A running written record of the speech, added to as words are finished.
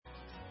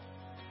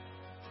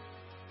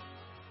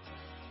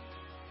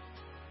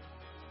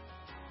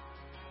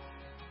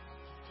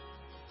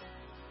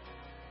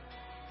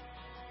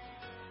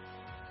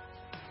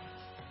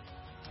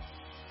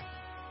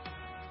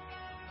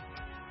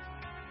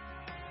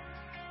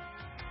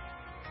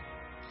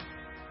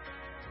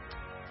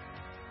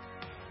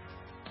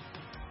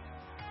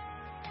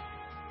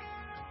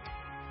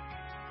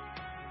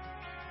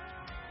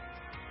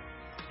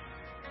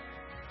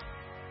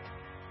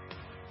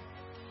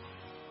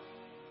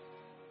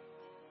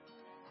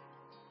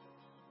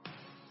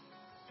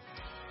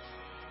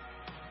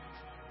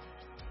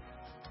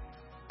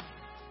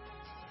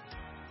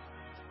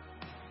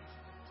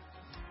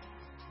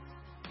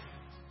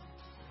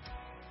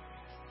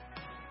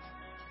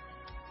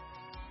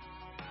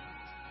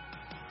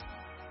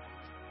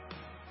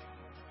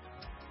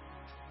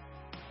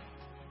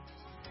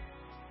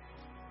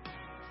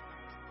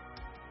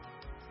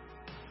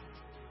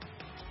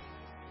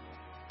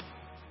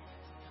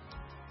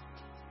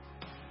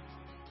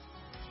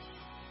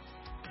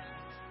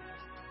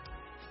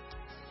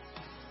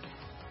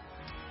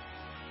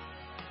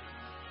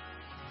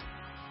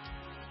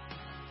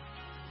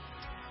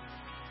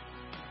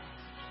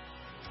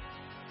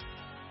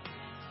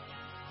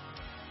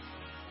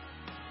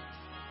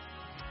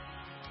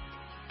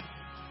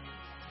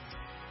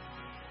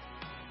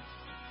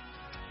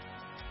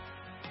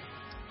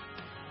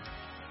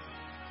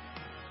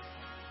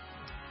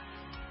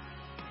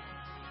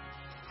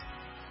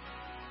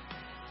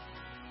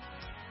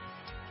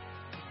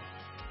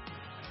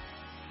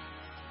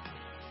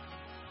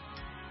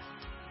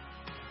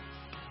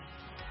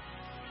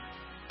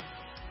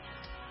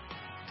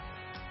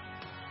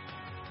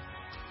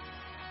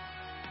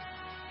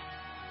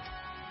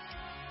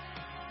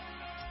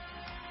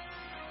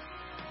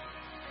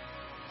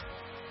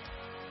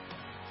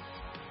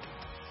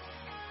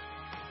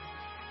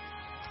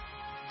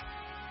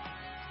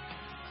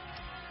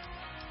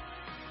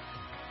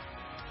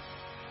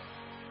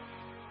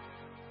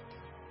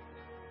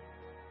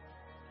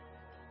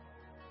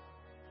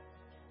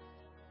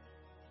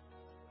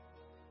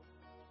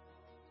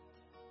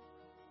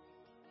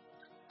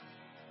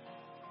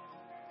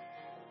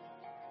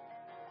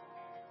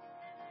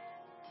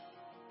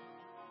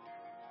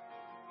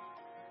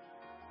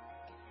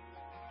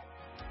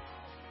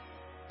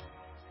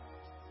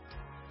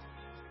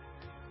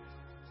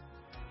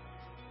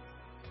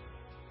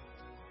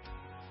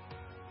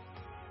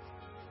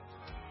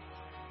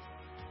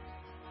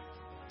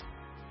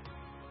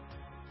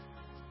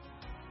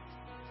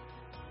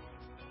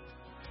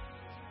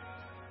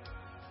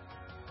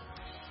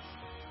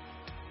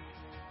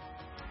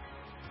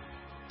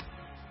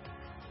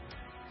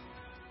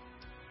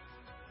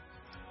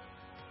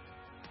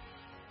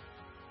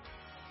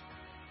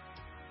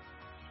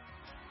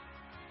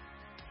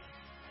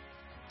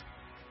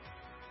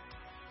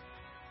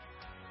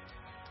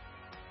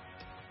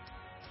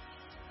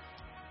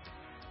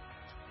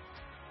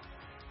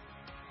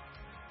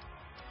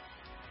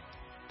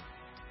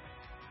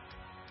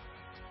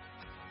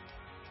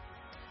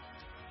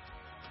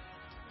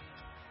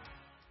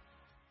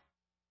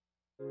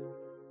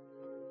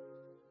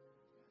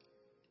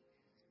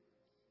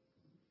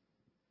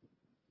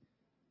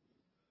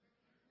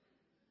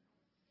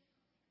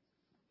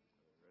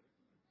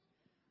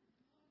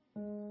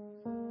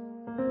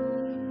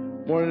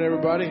Morning,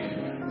 everybody.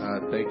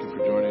 Thank you for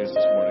joining us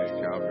this morning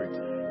at Calvary.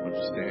 Why don't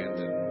you stand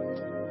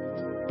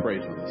and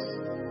praise with us?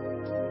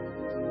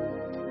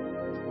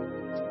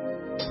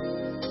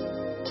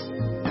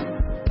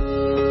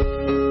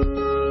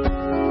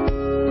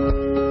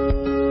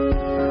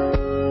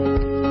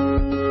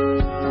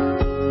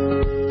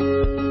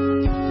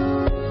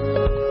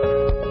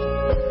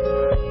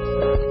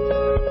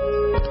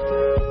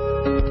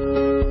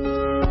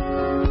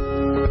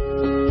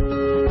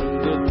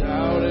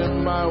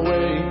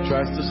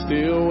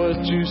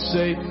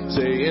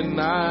 Saying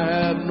I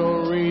have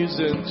no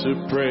reason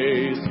to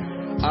praise,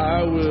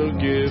 I will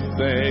give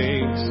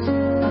thanks.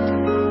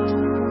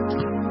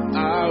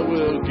 I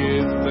will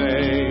give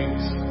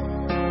thanks.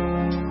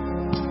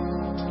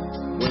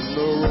 When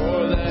the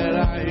roar that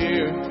I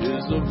hear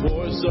is the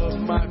voice of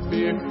my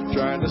fear,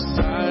 trying to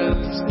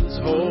silence this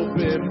hope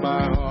in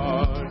my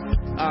heart,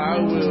 I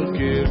will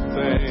give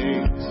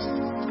thanks.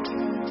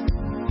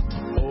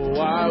 Oh,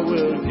 I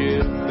will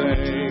give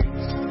thanks.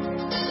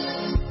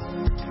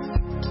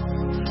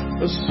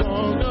 A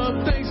song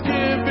of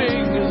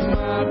thanksgiving is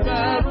my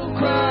battle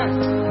cry.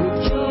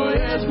 With joy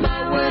as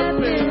my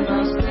weapon,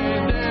 I'll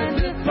stand and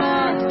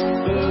defy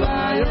the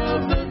lie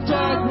of the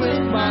dark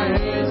with my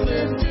hands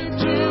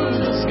lifted to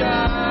the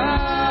sky.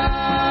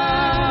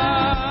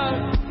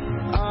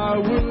 I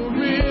will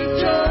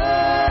rejoice.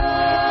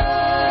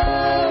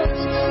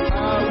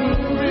 I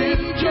will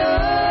rejoice.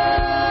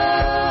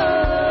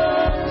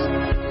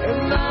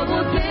 And I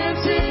will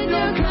dance in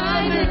your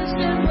kindness,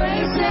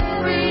 embrace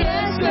every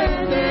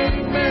yesterday.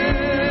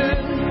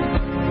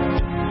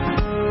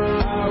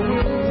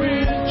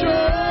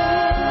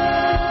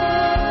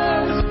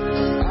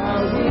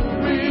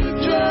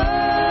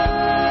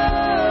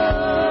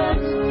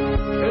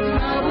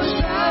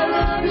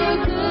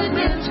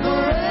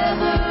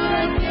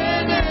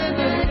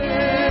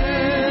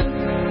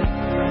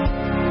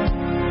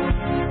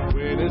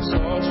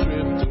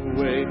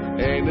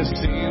 It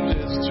seems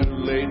it's too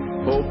late.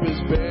 Hope is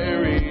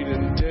buried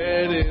and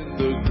dead in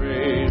the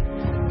grave.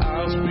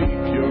 I'll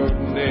speak your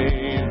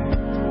name.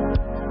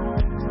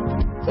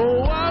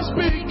 Oh, I'll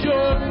speak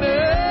your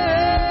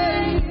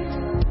name.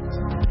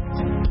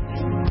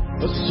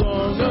 A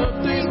song of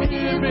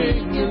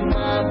thanksgiving is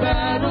my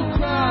battle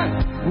cry.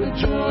 With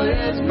joy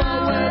as my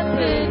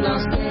weapon, I'll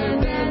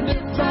stand and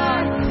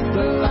defy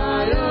the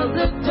lie of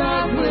the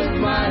dark with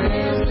my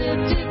hands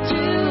lifted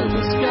to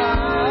the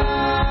sky.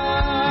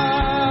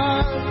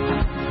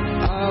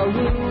 I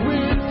will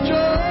rejoice,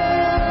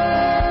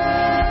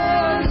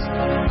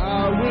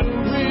 I will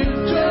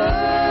rejoice,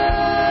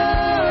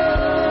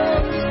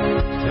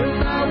 and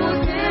I will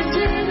dance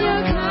in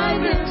your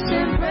kindness,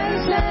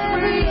 embrace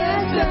every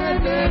yes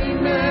and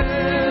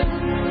amen.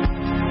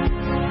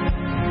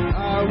 I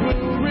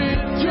will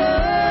rejoice,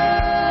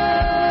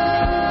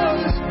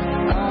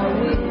 I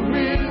will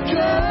rejoice,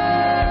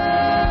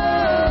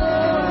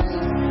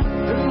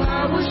 and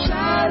I will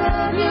shout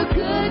of your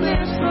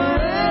goodness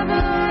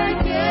forever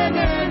again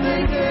and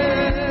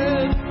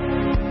again.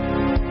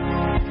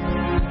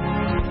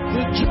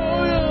 The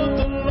joy of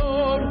the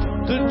Lord,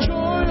 the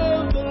joy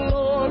of the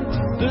Lord,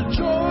 the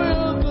joy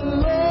of the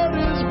Lord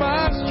is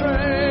my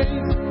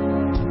strength.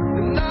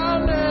 And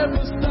I'll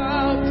never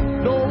stop,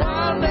 no,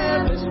 I'll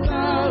never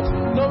stop,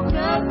 no,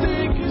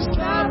 nothing can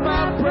stop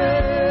my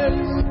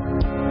praise.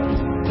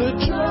 The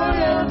joy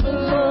of the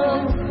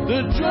Lord,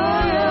 the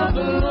joy of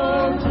the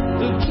Lord,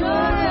 the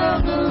joy of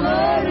the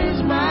Lord is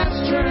my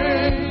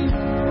strength.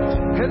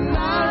 And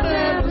I'll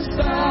never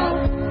stop,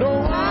 no,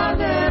 I'll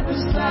never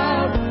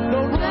stop,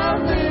 no,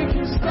 nothing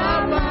can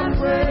stop my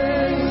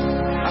praise.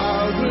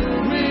 I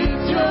will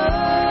rejoice,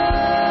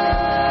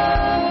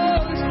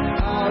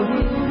 I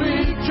will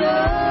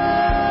rejoice,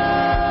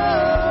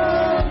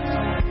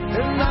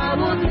 and I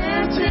will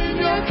dance in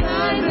your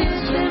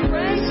kindness,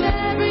 embrace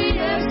every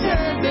yes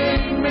and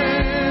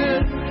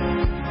amen.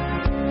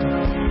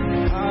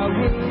 I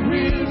will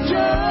rejoice,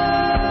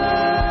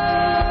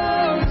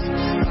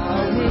 I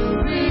will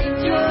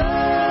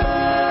rejoice,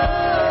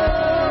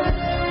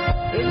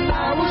 and I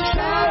will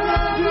shout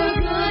of your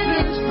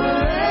goodness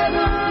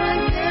forever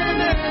again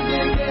and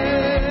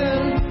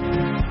again.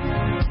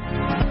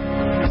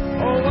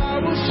 Oh, I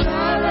will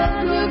shout of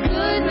your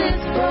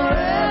goodness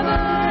forever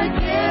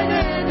again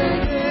and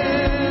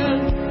again.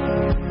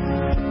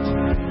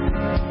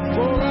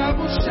 For I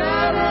will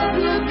shout of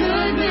your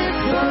goodness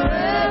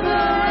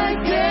forever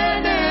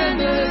again and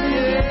again.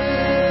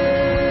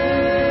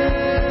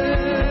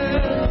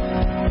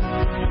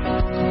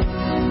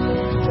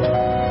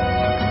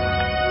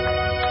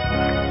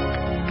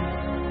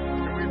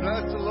 Can we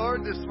bless the Lord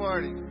this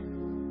morning?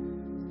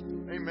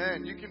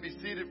 Amen. You can be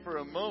seated for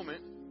a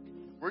moment.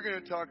 We're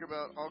going to talk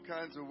about all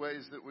kinds of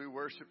ways that we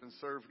worship and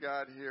serve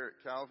God here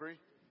at Calvary.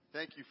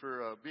 Thank you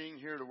for being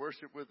here to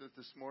worship with us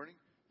this morning.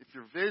 If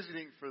you're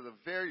visiting for the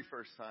very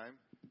first time,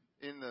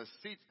 in the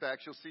seat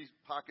backs, you'll see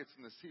pockets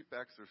in the seat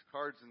backs. There's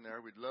cards in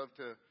there. We'd love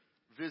to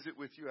visit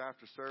with you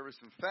after service.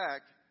 In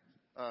fact,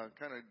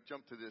 kind of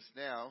jump to this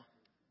now.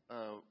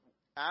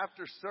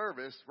 After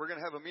service, we're going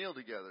to have a meal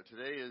together.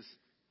 Today is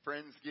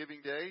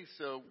Friendsgiving Day,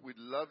 so we'd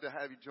love to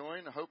have you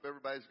join. I hope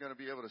everybody's going to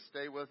be able to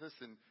stay with us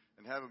and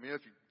have a meal.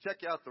 If you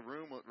check out the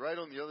room right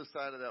on the other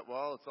side of that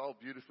wall, it's all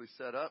beautifully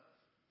set up.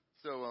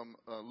 So I'm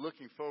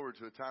looking forward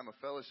to a time of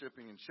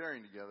fellowshipping and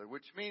sharing together,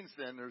 which means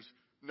then there's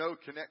no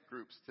connect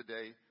groups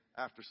today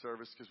after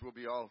service because we'll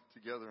be all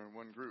together in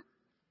one group.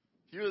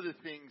 A few of the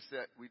things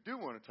that we do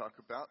want to talk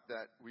about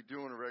that we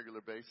do on a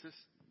regular basis.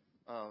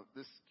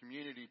 This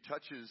community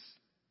touches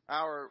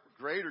our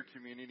greater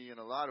community in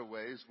a lot of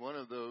ways. One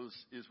of those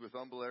is with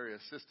Humble Area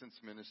Assistance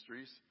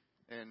Ministries,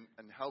 and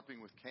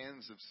helping with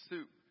cans of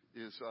soup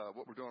is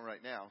what we're doing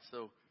right now.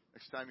 So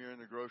next time you're in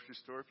the grocery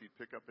store, if you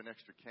pick up an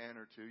extra can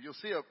or two, you'll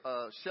see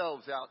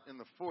shelves out in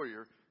the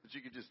foyer that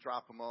you can just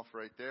drop them off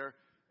right there,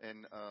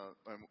 and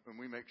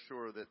we make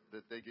sure that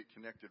they get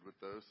connected with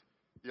those.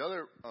 The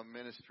other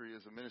ministry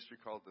is a ministry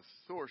called The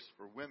Source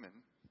for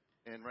Women,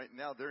 and right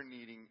now they're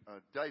needing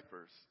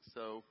diapers.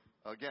 So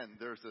again,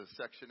 there's a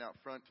section out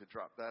front to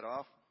drop that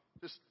off.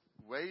 Just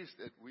ways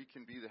that we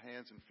can be the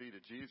hands and feet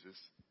of Jesus.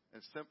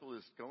 As simple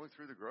as going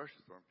through the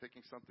grocery store and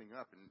picking something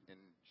up and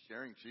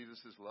sharing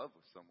Jesus' love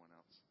with someone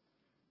else.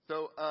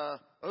 So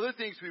other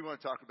things we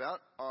want to talk about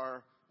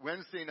are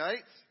Wednesday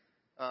nights,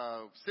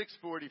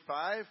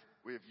 6:45.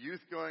 We have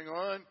youth going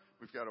on.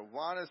 We've got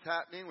Awanas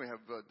happening. We have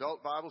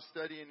adult Bible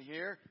study in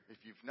here. If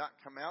you've not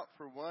come out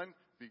for one,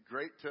 it'd be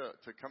great to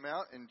come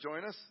out and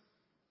join us.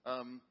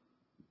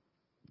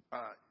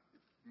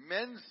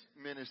 Men's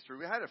ministry.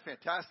 We had a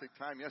fantastic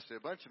time yesterday. A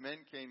bunch of men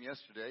came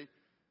yesterday.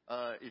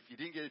 If you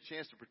didn't get a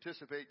chance to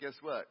participate, guess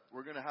what?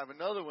 We're going to have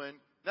another one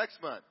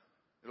next month.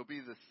 It'll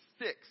be the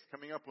 6th,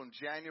 coming up on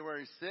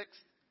January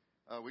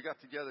 6th. We got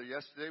together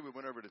yesterday. We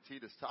went over to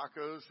Tita's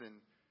Tacos and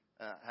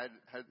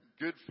had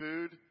good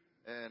food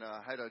and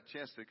had a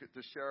chance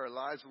to share our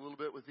lives a little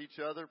bit with each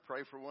other,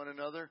 pray for one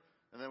another.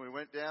 And then we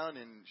went down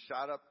and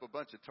shot up a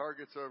bunch of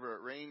targets over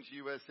at Range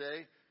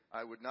USA.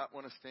 I would not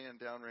want to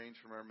stand downrange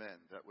from our men.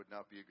 That would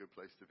not be a good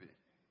place to be.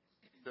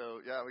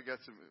 So, yeah, we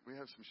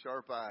have some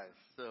sharp eyes.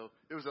 So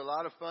it was a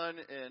lot of fun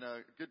and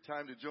a good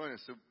time to join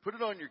us. So put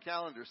it on your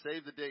calendar.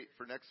 Save the date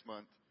for next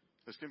month.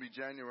 It's going to be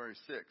January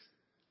 6th.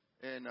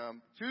 And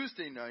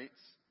Tuesday nights,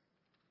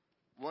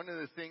 one of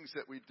the things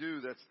that we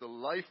do that's the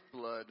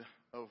lifeblood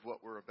of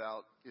what we're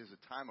about is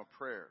a time of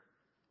prayer.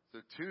 So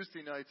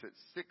Tuesday nights at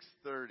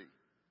 6:30.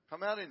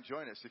 Come out and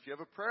join us. If you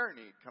have a prayer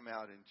need, come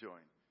out and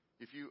join.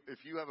 If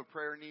you have a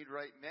prayer need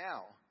right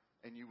now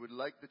and you would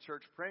like the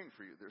church praying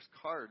for you, there's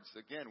cards,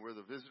 again, where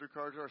the visitor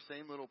cards are,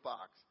 same little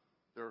box.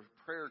 There are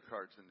prayer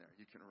cards in there.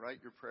 You can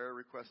write your prayer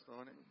request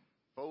on it,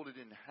 fold it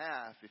in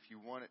half if you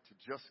want it to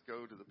just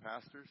go to the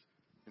pastors,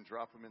 and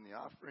drop them in the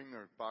offering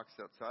or box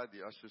outside.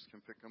 The ushers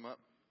can pick them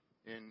up,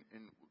 and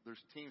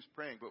there's teams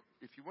praying. But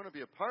if you want to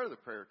be a part of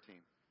the prayer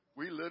team,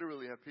 we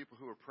literally have people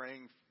who are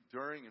praying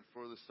during and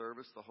for the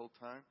service the whole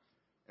time,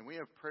 and we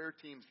have prayer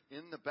teams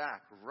in the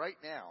back right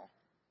now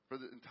for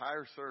the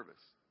entire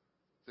service.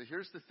 So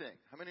here's the thing.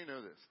 How many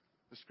know this?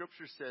 The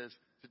scripture says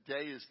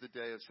today is the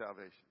day of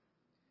salvation.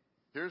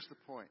 Here's the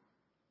point.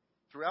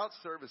 Throughout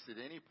service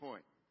at any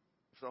point,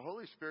 if the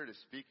Holy Spirit is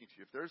speaking to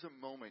you, if there's a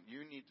moment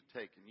you need to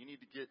take and you need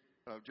to get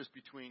just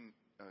between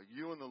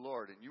you and the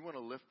Lord and you want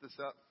to lift this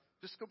up,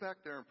 just go back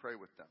there and pray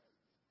with them.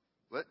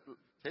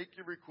 Take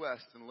your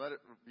request and let it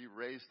be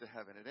raised to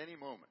heaven at any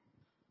moment.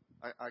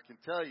 I can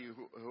tell you,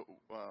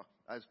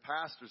 as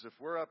pastors, if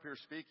we're up here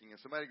speaking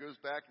and somebody goes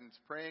back and is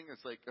praying,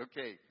 it's like,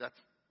 okay, that's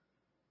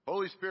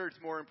Holy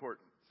Spirit's more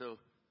important. So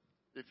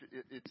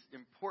it's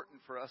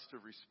important for us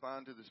to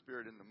respond to the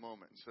Spirit in the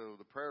moment. So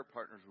the prayer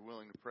partners are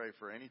willing to pray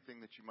for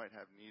anything that you might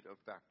have need of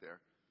back there.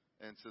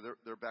 And so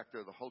they're back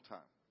there the whole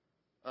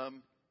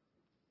time.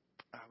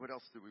 What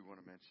else do we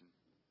want to mention?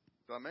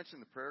 So I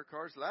mentioned the prayer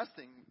cards. The last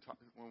thing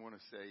we want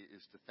to say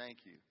is to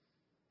thank you.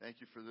 Thank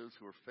you for those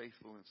who are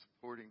faithful in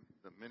supporting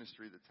the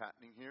ministry that's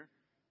happening here.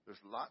 There's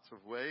lots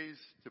of ways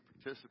to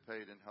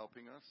participate in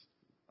helping us.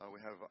 We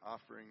have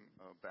offering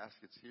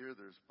baskets here.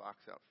 There's a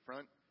box out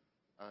front.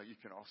 You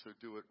can also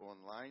do it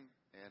online,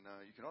 and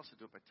you can also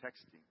do it by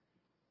texting.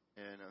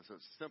 And so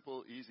it's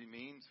simple, easy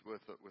means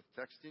with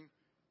texting,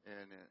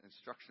 and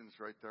instructions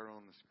right there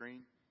on the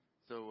screen.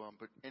 So,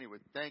 but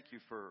anyway, thank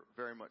you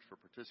very much for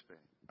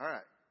participating. All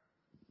right.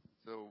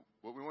 So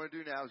what we want to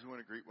do now is we want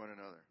to greet one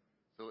another.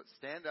 So let's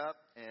stand up,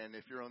 and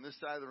if you're on this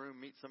side of the room,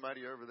 meet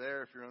somebody over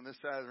there. If you're on this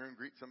side of the room,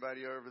 greet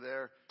somebody over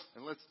there.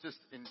 And let's just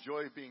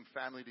enjoy being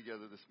family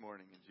together this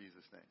morning in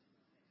Jesus' name.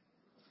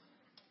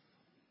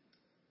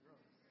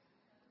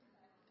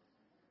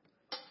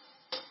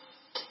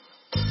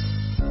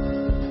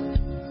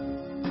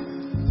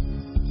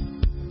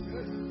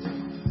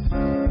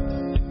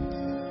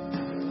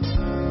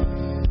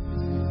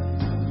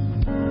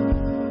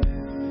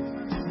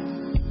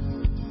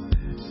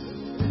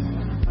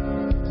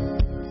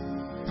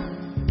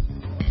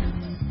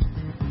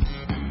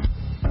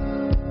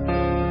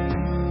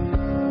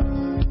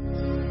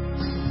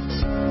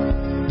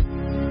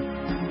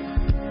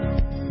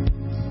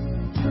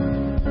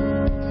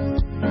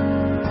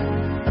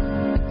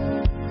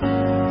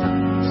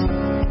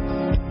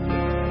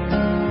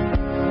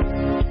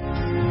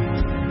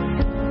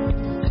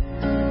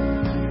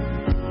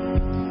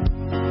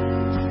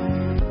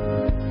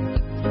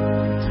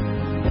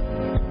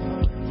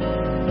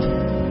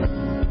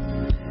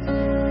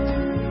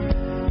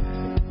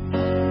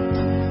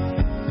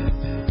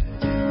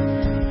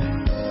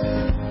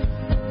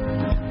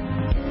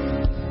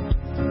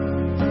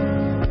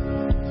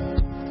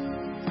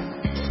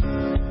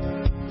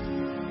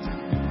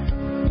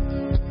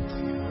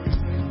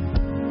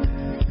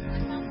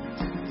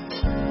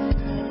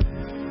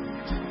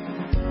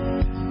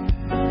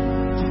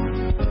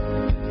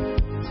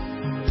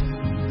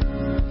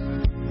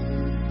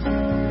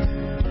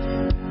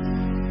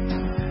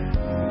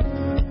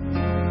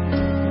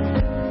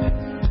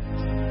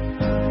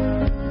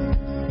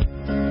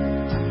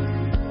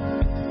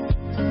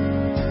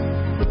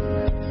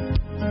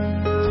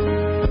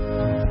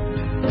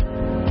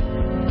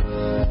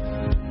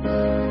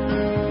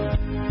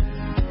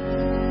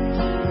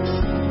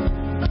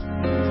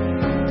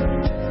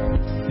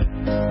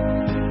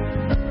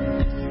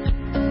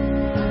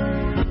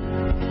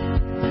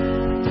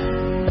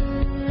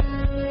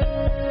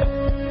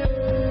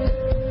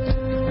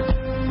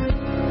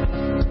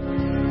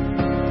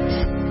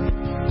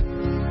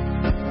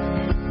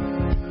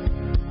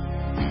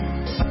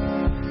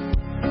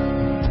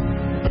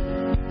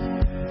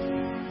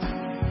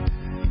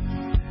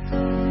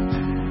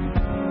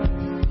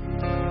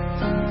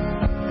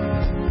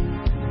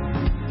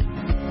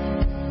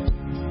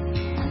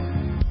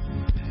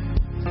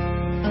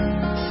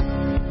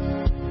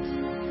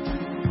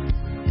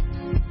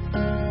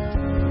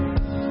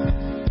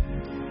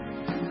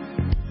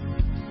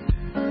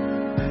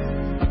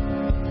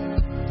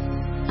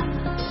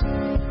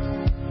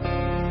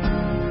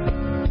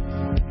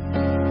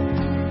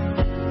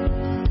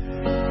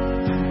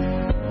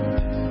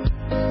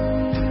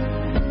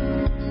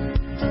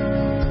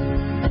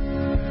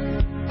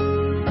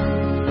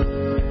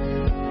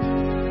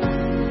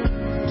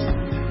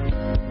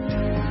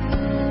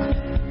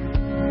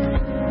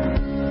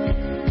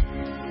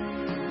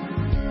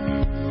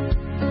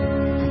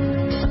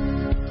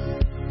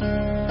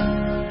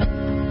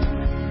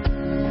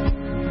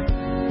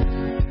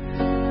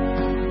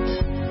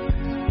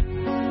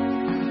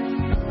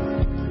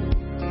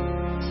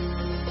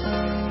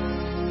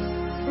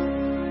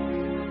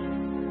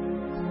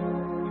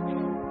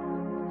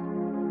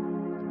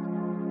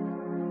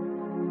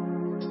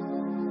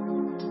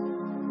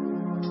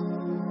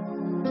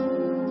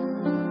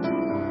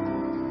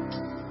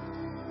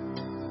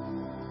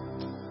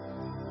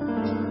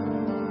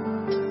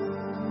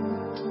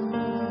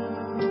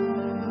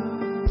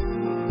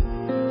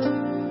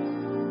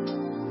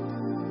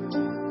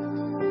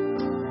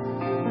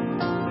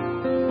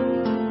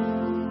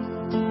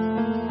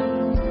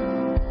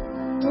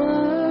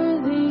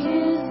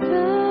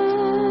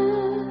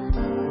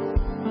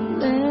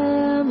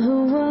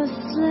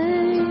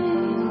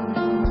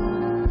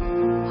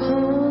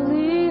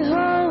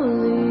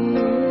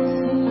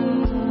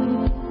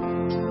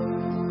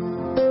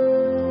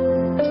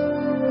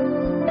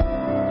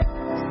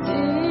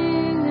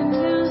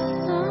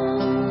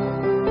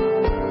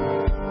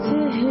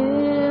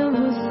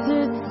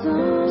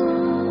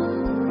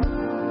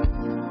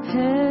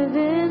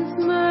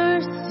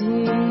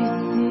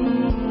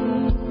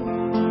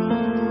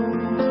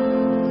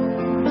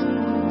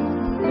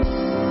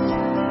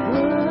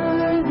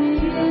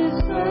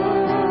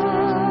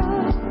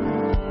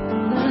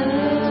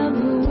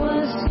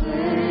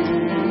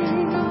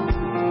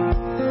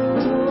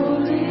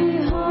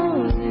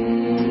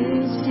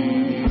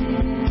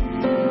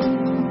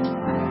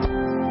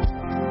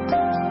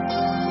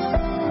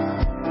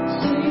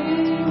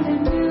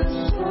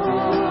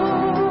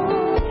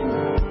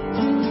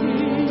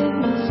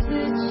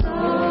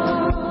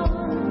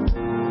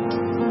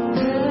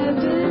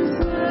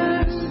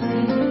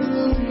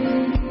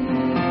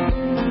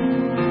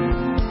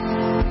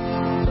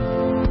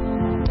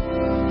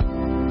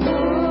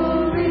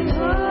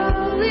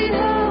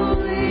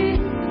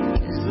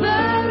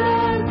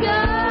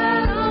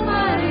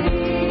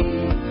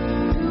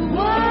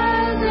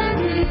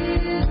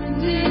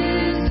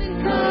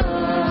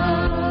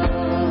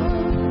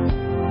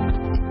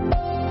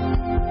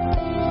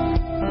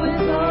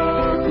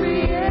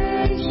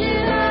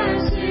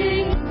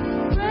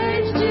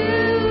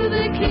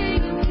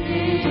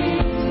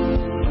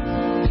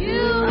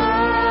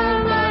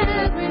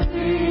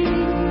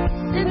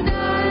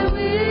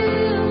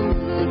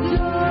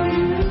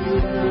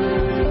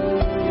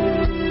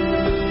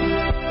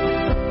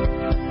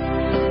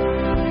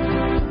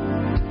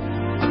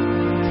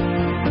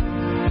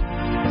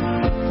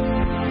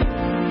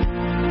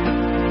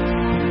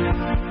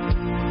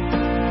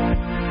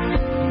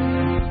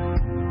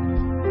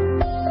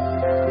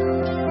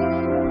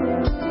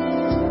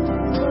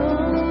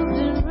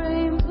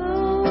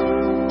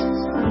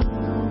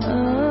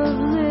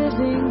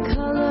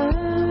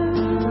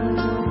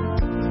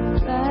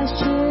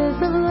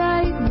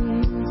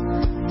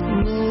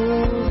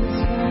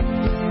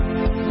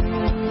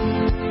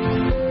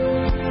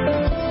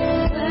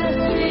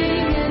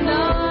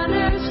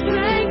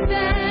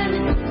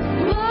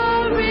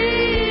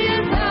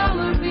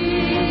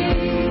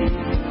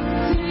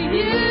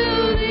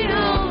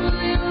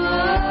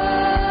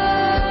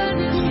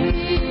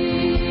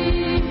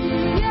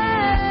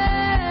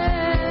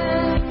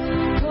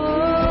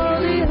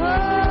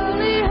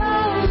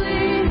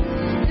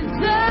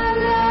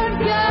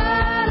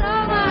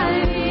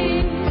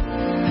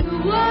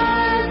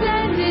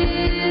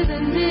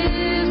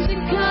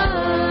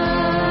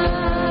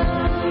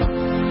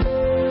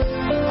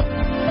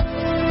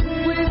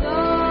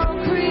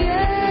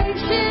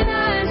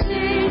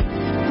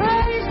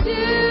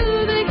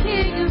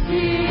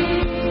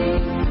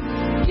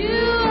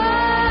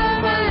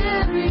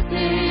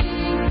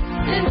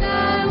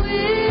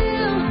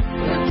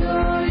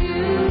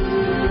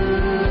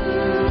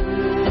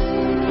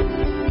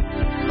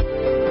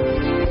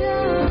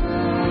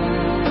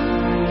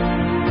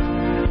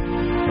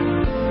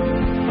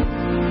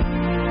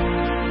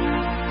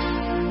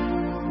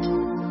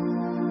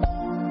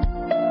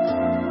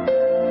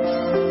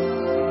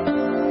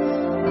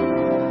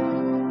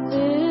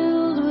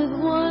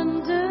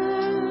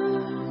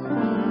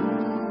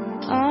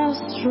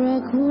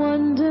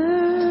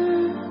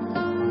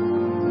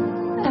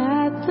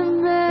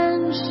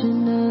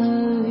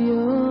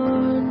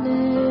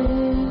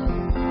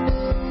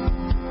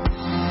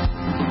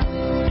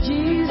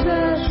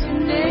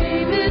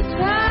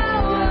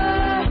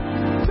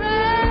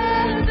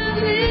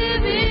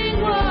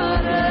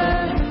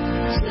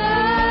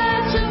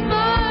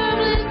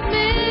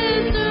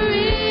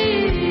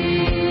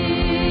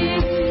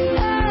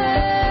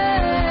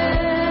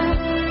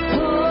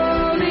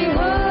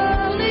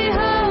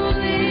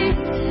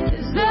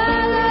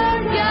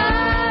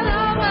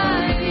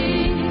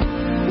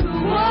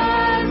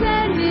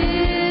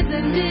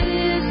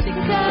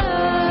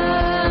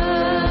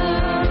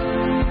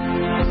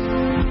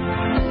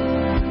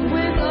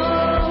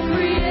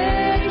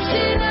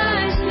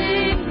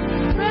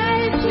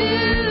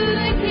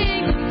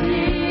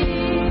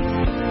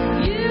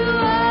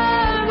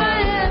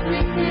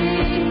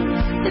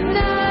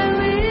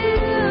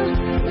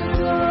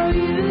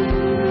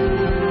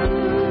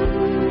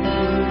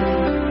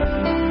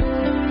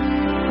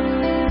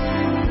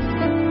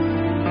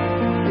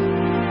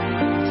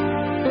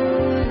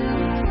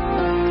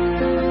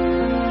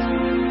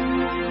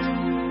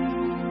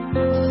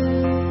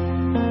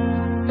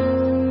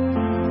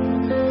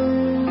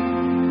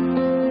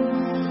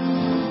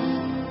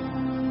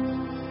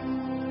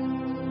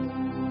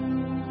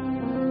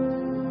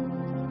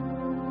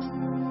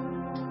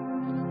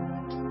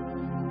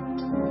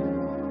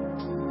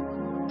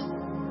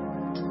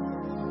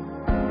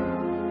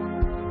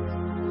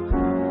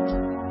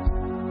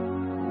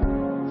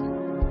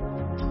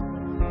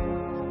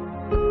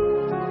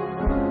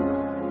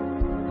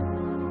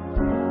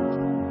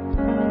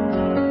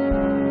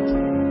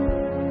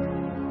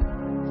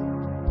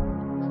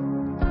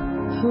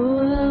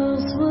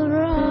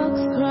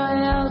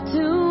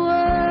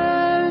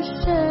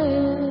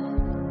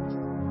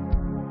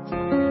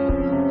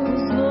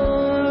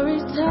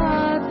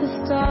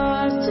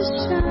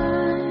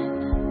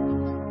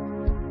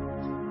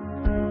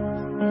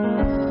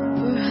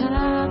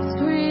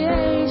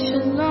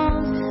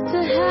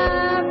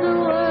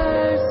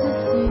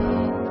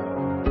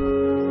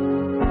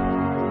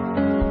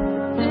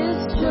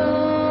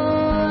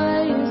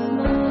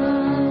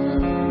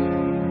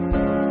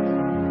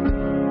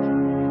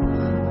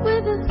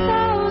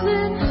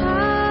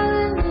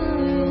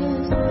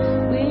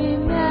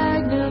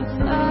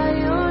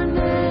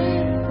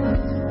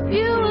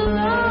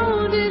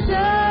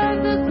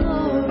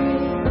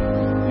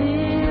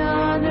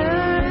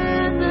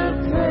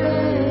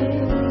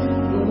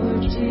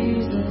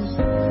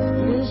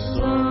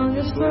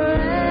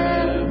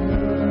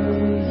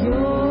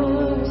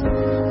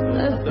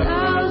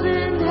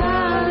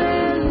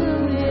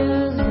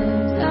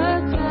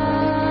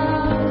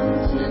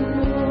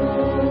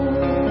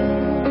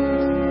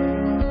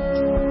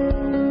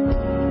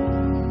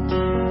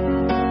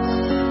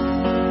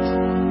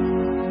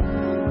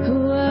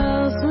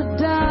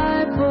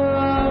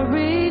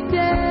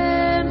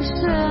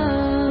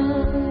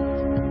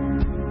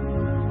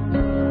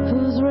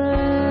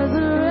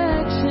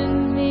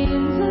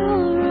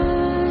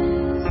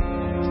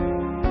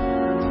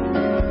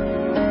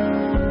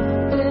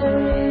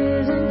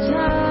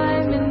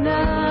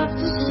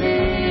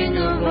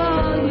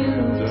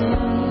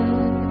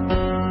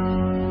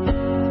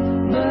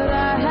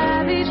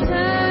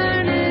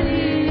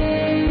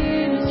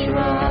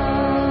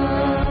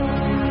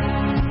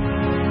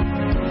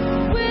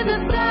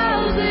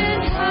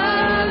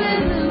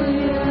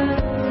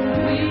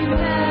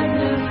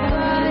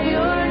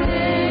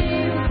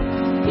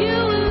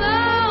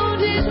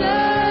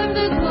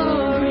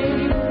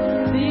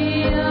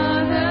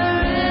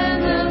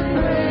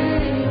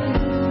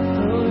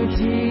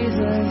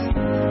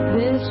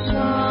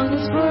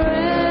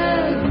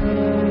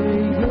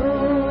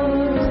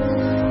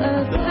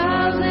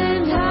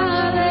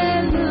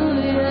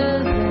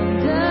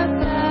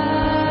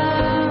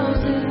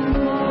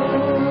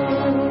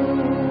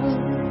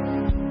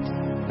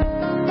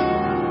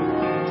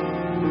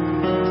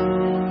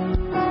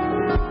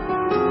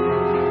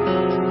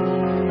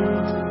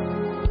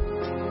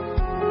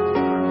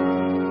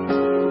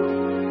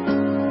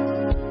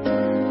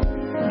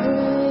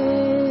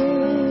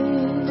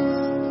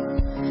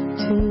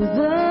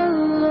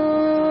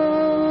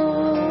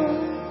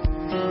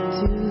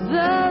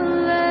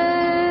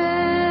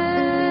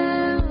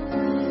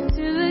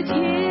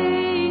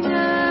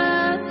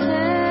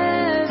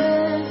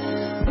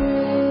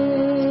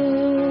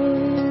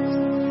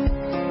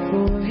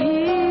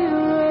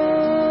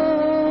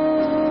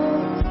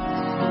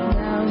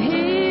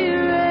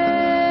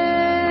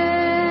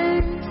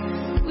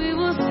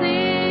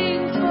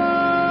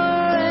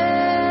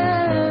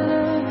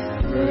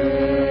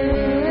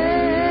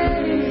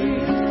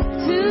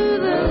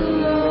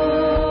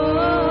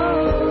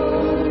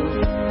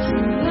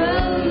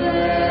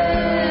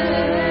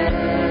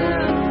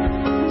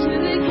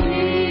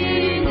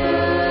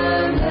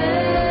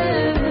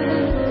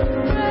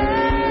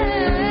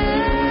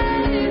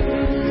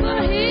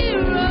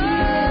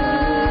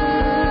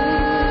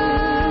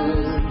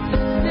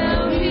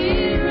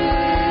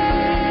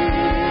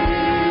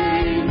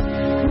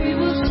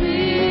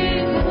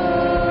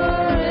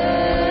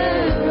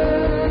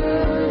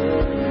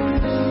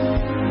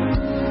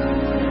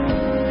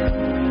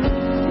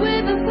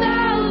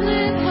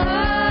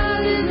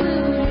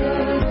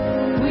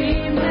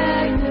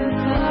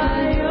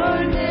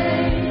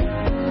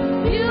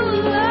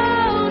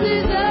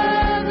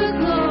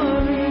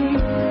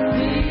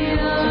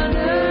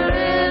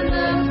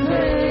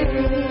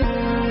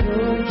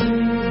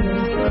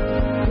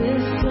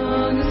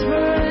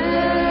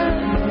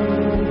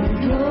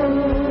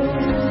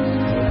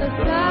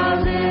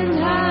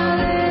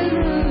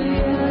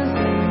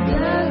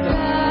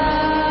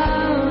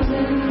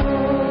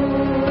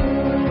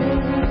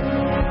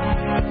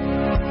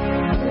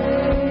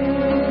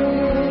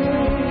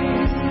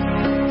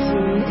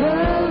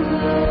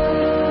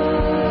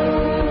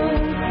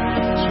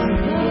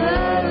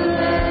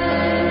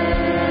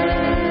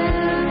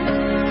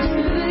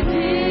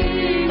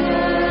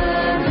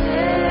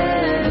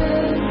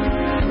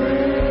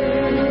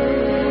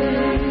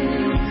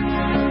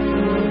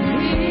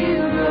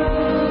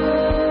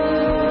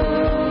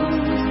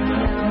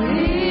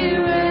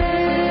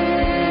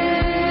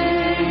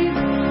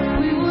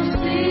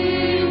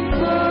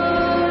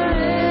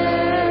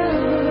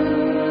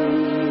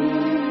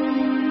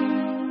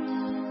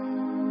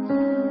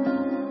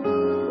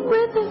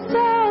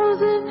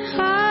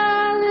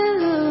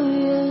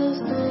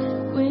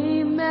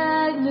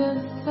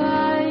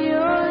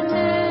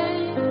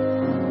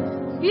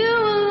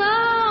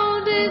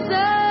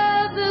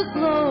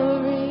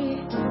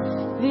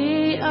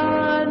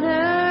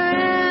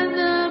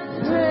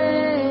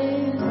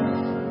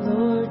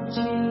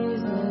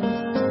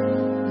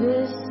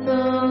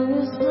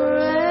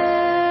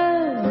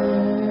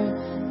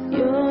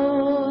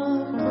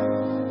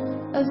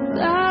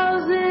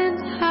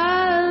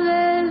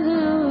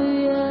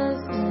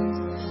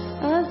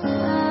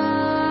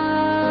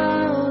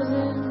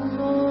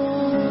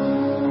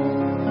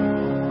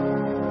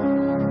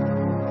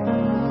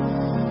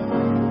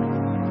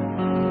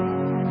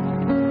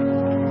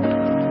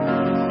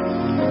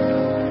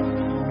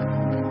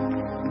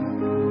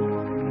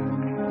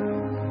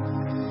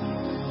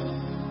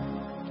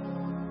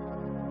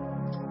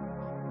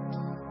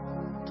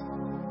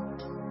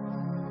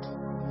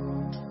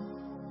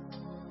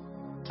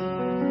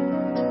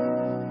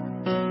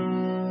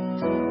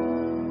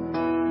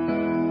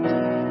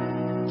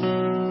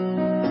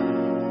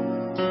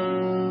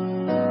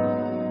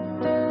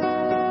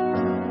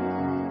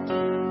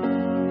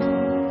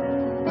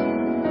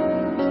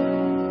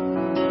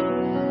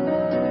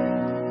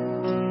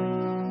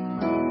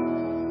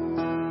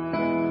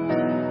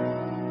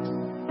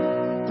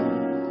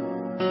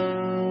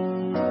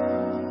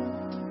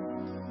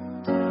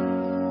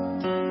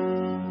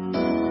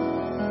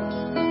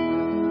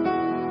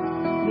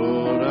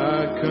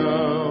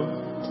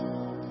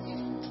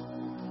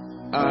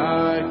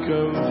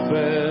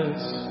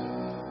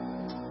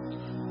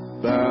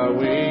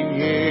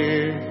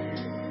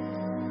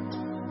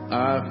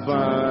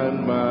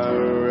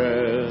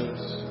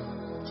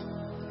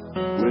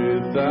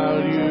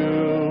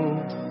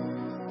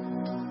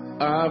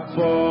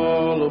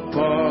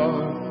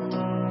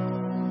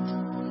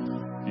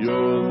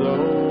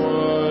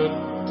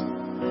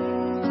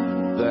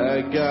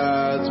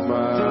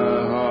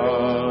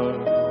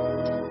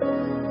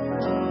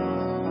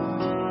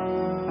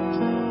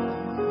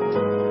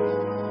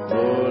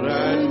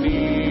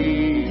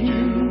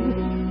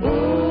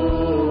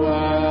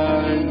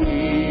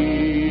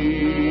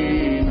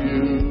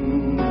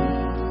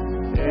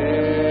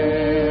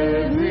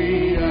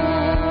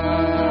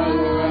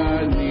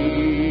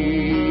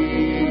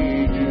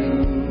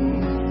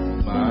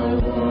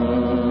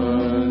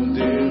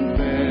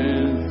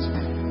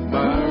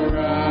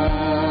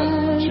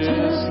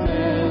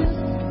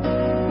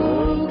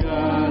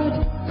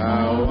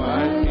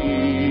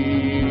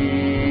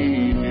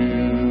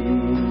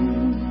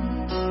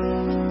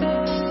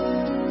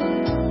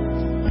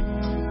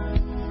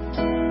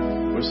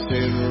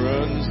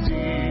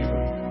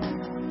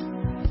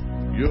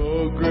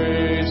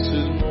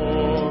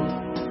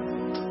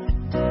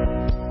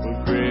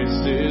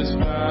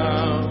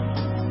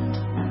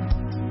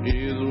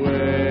 Is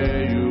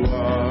where you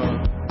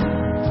are.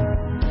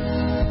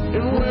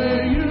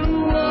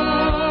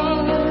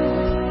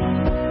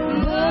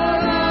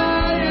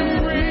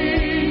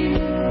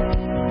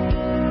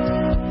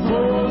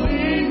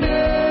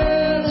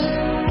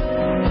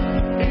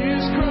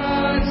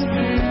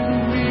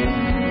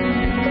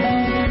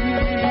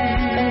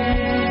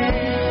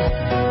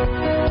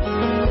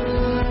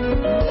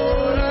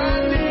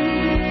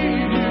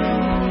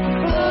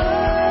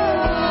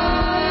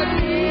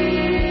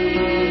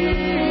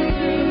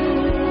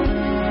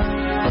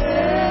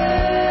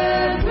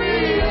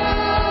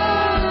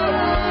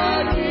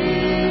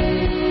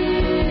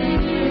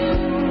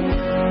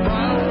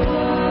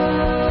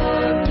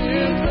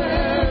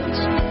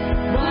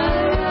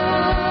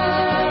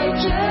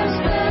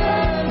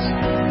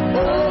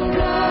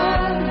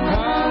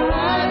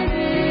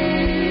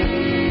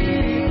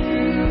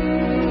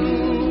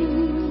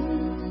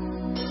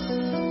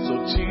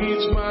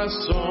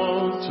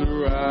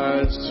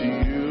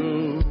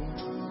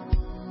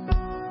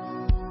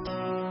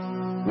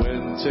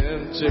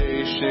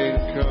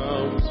 temptation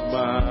comes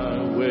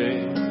my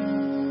way,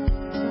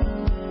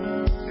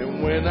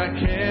 and when I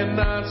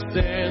cannot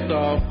stand,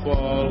 I'll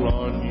fall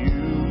on you.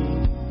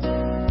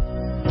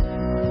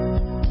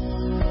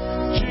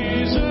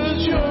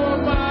 Jesus, you're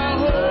my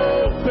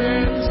hope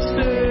and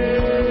stay.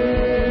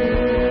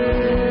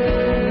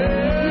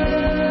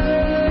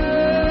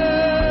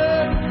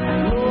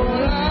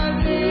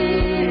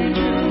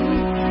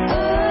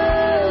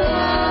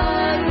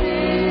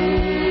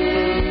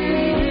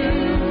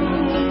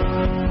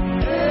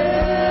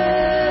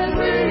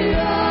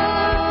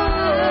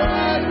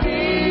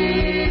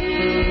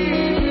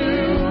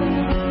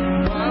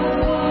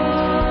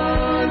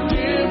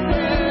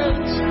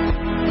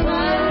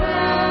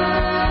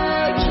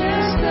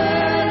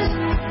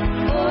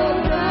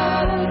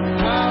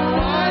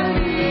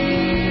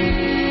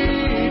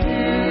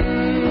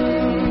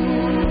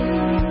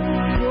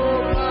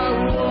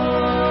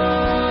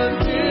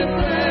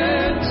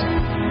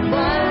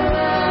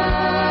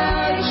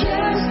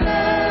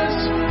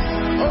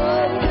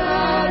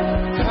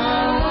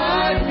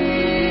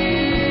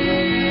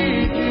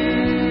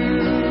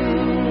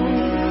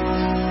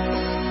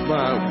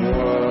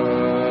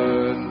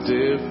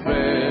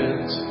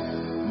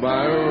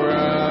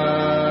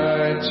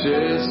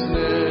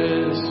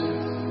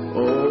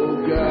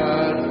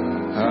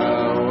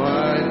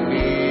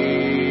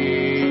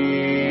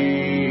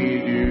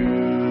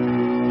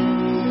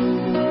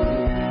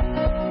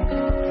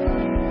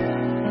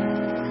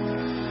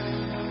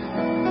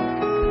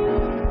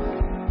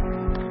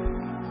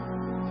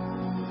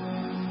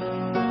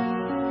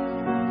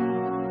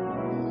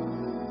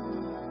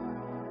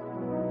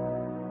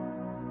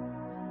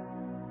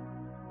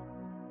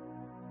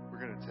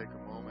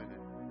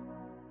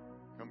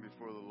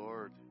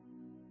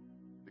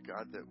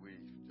 That we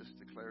just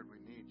declared we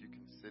need. You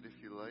can sit if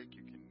you like.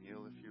 You can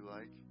kneel if you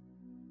like.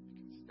 You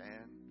can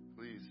stand.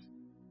 Please.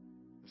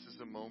 This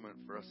is a moment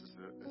for us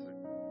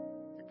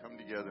to come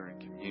together in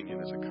communion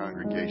as a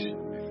congregation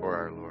before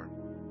our Lord.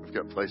 We've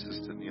got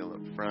places to kneel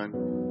up front.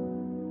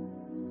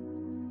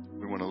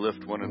 We want to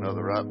lift one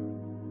another up.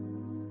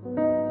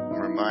 I'm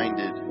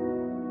reminded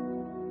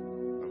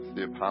of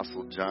the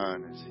Apostle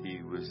John as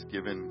he was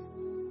given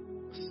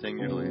a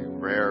singularly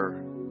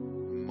rare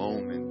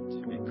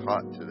moment to be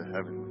caught to the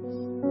heavens.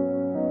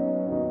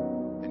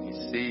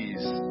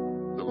 Sees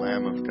the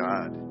Lamb of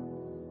God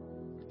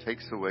who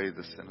takes away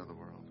the sin of the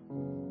world.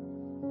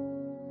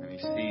 And he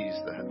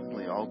sees the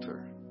heavenly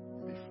altar.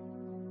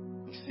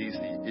 He sees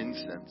the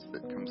incense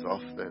that comes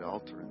off that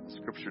altar. And the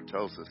scripture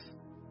tells us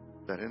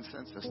that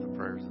incense, that's the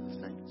prayers of the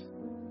saints.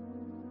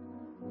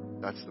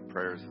 That's the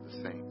prayers of the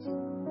saints.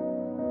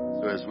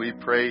 So as we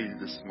pray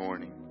this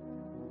morning,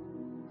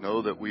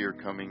 know that we are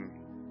coming,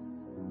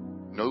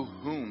 know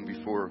whom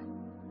before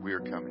we are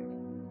coming.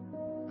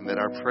 And that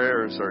our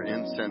prayers are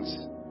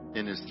incense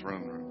in His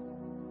throne room.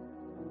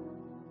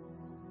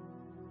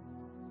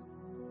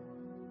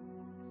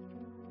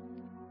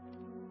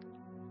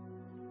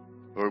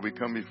 Lord, we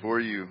come before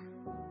you.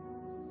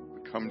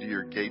 We come to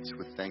your gates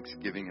with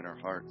thanksgiving in our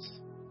hearts.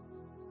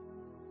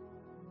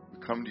 We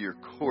come to your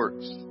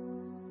courts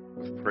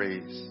with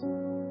praise.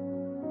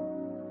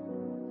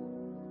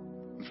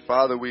 And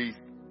Father, we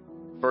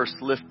first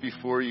lift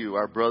before you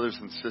our brothers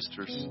and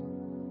sisters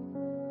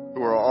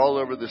who are all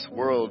over this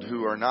world,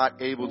 who are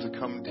not able to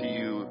come to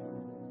you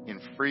in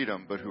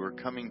freedom, but who are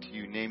coming to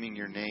you naming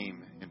your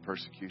name in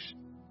persecution.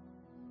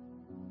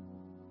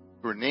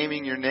 Who are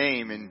naming your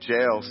name in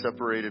jail,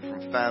 separated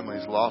from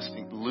families,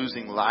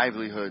 losing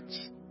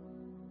livelihoods,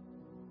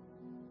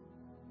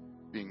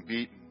 being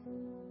beaten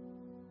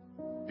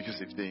because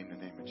they've named the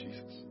name of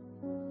Jesus.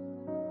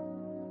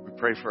 We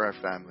pray for our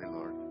family,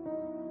 Lord.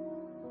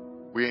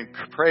 We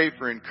pray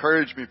for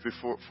encouragement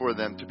for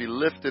them to be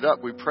lifted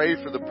up. We pray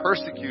for the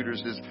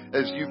persecutors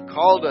as you've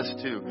called us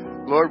to.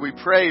 Lord, we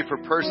pray for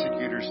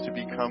persecutors to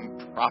become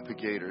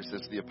propagators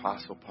as the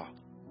Apostle Paul.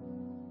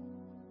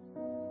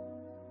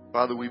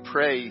 Father, we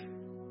pray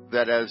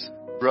that as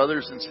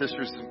brothers and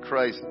sisters in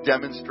Christ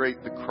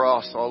demonstrate the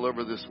cross all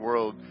over this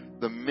world,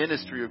 the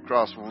ministry of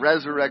cross,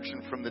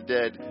 resurrection from the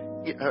dead,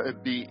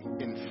 be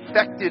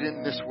infected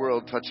in this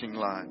world, touching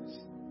lives.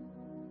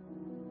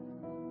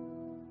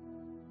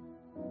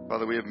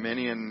 Father, we have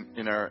many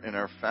in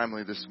our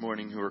family this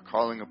morning who are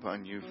calling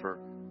upon you for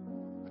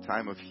a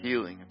time of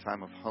healing, a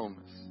time of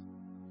wholeness.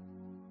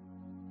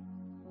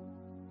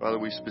 Father,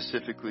 we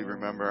specifically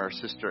remember our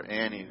sister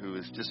Annie, who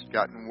has just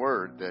gotten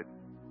word that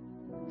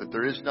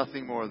there is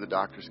nothing more the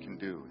doctors can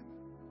do.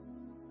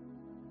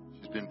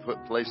 She's been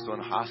placed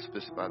on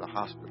hospice by the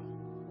hospital.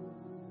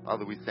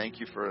 Father, we thank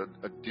you for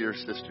a dear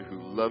sister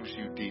who loves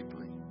you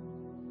deeply.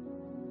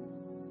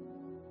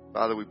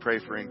 Father, we pray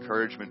for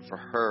encouragement for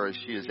her as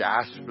she has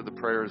asked for the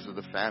prayers of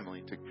the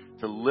family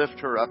to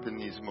lift her up in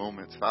these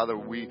moments. Father,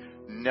 we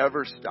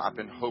never stop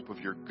in hope of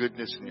your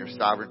goodness and your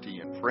sovereignty,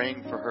 and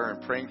praying for her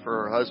and praying for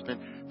her husband,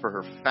 for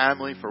her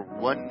family, for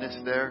oneness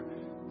there,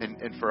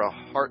 and for a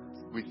heart.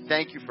 We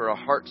thank you for a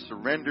heart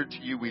surrendered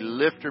to you. We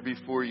lift her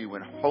before you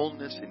in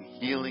wholeness and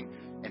healing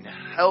and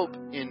help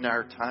in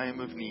our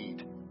time of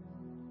need.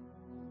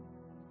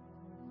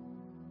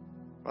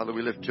 Father,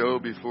 we lift Joe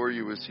before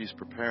you as he's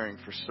preparing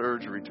for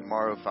surgery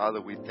tomorrow. Father,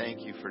 we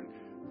thank you for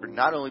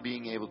not only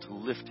being able to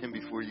lift him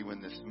before you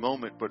in this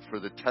moment, but for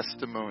the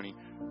testimony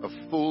of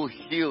full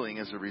healing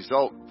as a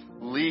result.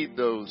 Lead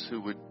those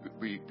who would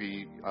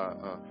be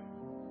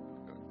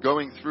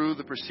going through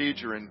the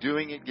procedure and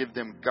doing it. Give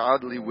them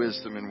godly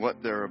wisdom in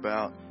what they're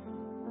about.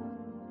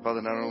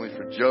 Father, not only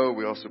for Joe,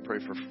 we also pray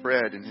for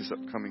Fred in his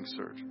upcoming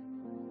surgery.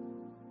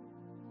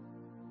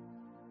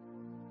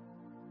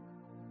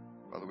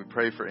 Father, we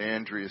pray for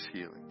Andrea's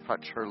healing.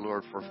 Touch her,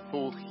 Lord, for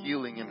full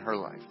healing in her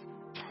life.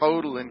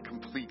 Total and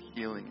complete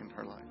healing in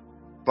her life.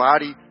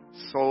 Body,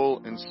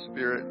 soul, and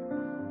spirit.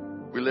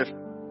 We lift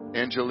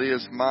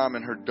Angelia's mom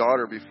and her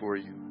daughter before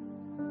you.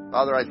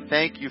 Father, I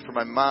thank you for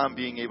my mom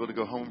being able to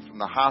go home from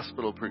the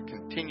hospital.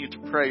 Continue to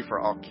pray for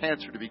all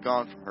cancer to be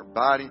gone from her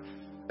body.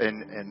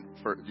 And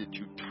for that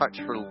you touch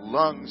her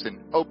lungs and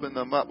open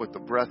them up with the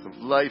breath of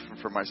life. And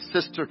for my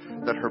sister,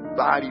 that her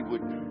body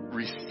would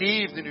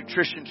receive the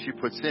nutrition she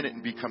puts in it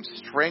and become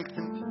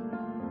strengthened.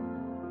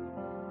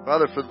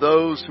 Father, for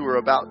those who are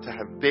about to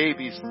have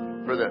babies,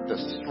 for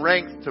the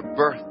strength to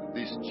birth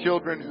these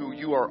children who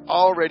you are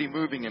already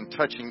moving and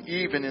touching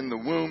even in the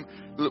womb.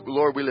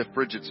 Lord, we lift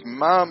Bridget's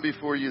mom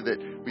before you, that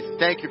we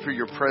thank you for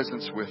your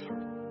presence with her.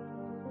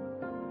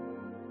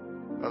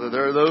 Father,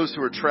 there are those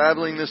who are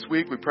traveling this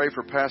week. We pray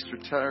for Pastor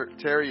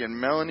Terry and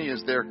Melanie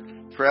as they're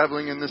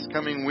traveling in this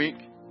coming week.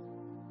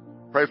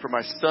 Pray for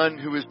my son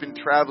who has been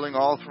traveling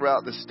all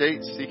throughout the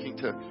state seeking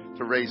to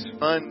raise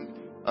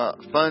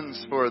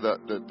funds for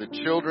the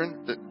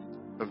children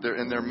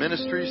in their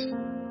ministries.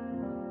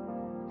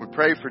 We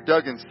pray for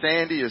Doug and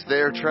Sandy as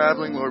they are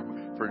traveling, Lord,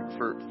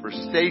 for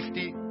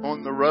safety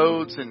on the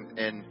roads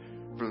and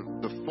for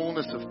the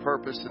fullness of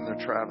purpose in their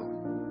travel.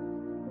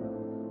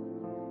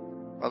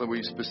 Father,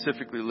 we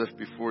specifically lift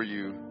before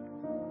you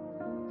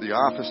the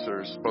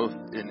officers, both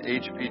in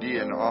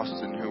HPD and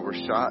Austin, who were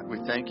shot. We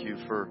thank you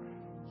for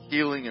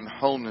healing and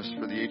wholeness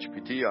for the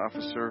HPD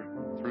officer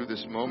through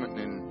this moment,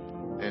 and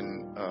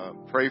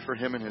pray for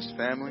him and his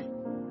family.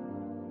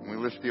 And we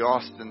lift the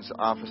Austin's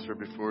officer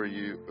before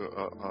you,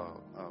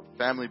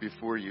 family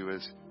before you,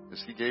 as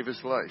he gave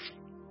his life.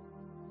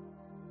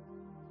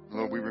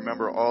 Lord, we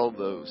remember all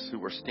those who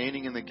were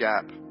standing in the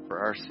gap for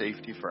our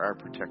safety, for our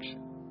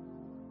protection,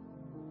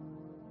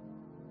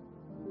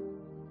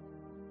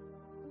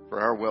 for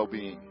our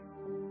well-being,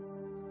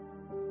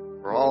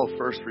 for all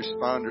first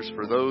responders,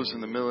 for those in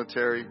the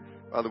military.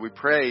 Father, we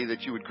pray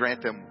that you would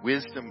grant them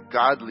wisdom,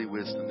 godly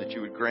wisdom, that you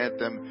would grant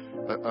them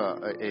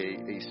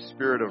a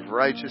spirit of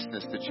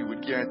righteousness, that you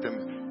would grant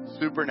them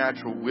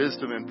supernatural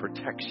wisdom and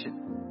protection.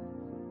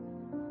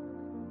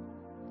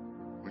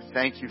 We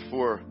thank you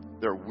for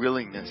their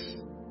willingness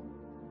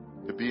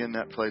to be in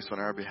that place on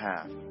our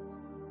behalf.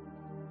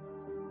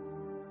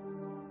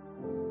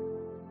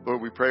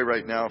 Lord, we pray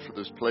right now for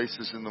those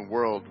places in the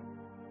world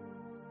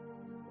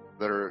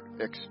that are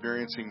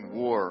experiencing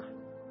war,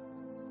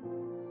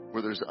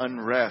 where there's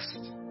unrest.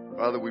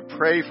 Father, we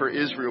pray for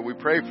Israel. We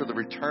pray for the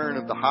return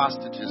of the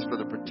hostages, for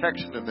the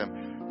protection of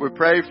them. We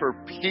pray for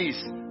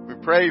peace. We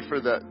pray for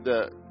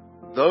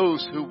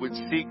those who would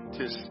seek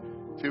to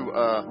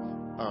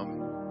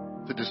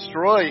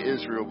destroy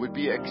Israel would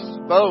be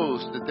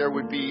exposed, that there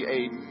would be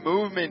a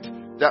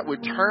movement that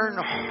would turn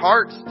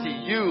hearts to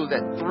you,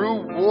 that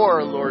through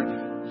war, Lord,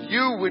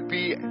 you would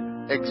be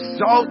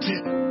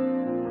exalted.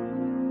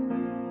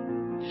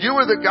 You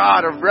are the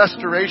God of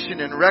restoration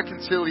and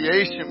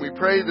reconciliation. We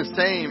pray the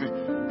same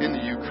in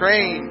the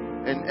Ukraine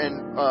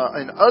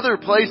and other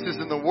places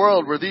in the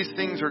world where these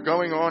things are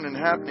going on and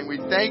happening. We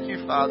thank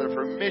you, Father,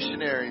 for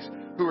missionaries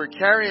who are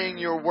carrying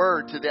your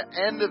word to the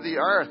end of the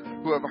earth,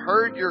 who have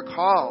heard your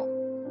call.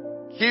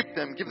 Keep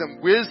them, give them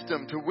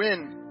wisdom to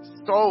win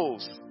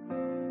souls.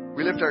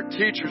 We lift our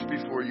teachers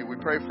before you. We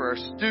pray for our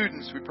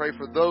students. We pray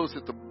for those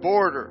at the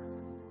border.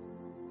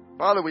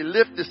 Father, we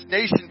lift this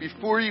nation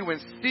before you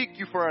and seek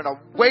you for an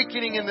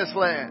awakening in this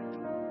land.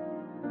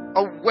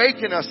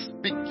 Awaken us.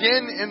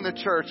 Begin in the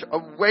church.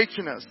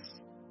 Awaken us.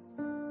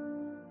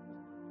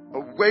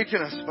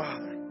 Awaken us,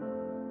 Father.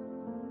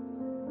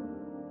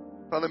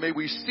 Father, may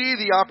we see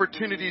the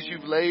opportunities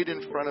you've laid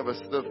in front of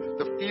us.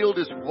 The field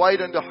is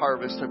white unto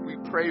harvest, and we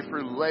pray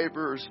for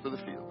laborers for the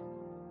field.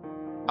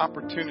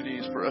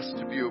 Opportunities for us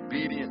to be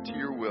obedient to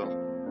your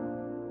will.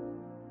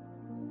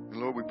 And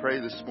Lord, we pray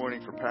this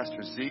morning for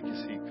Pastor Zeke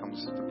as he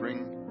comes to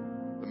bring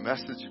the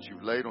message that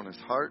you've laid on his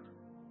heart.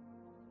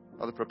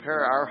 Father,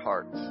 prepare our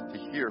hearts to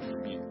hear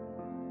from you.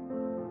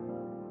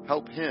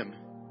 Help him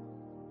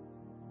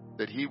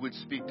that he would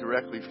speak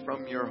directly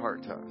from your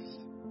heart to us.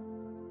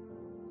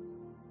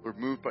 Lord,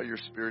 move by your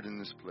Spirit in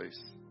this place.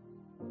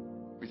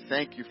 We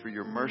thank you for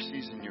your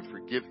mercies and your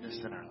forgiveness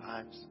in our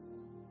lives.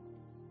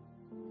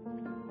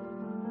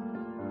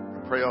 We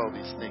pray all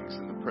these things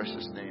in the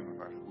precious name of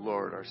our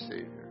Lord, our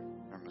Savior,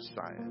 our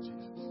Messiah,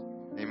 Jesus.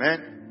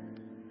 Amen.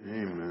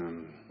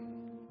 Amen.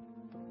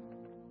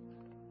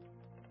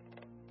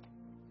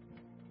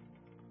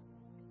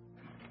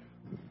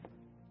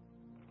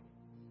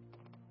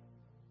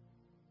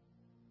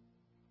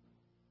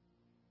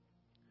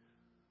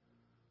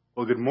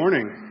 Well, good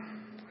morning.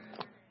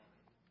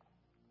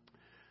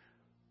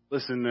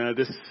 Listen,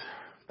 this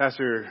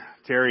Pastor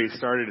Terry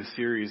started a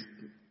series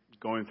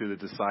going through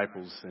the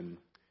disciples, and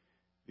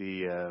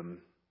in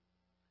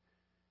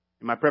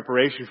my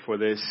preparation for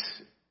this,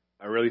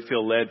 I really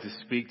feel led to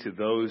speak to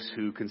those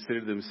who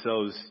consider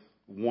themselves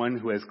one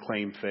who has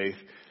claimed faith.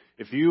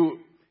 If you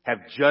have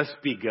just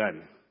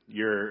begun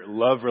your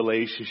love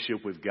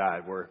relationship with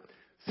God, where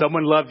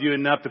someone loved you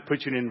enough to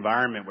put you in an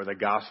environment where the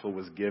gospel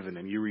was given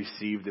and you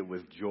received it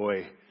with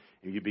joy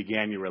and you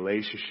began your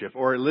relationship.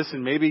 Or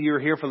listen, maybe you're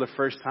here for the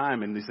first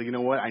time and they say, you know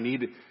what, I've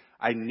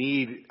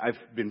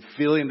been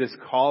feeling this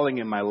calling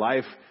in my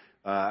life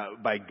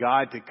by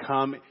God to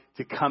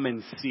come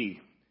and see.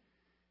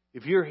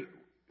 If you're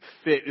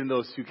fit in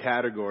those two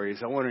categories,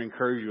 I want to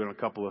encourage you on a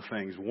couple of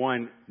things.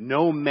 One,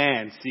 no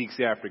man seeks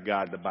after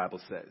God, the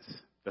Bible says.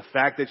 The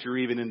fact that you're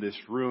even in this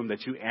room,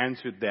 that you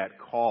answered that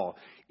call,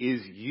 is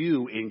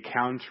you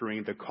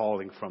encountering the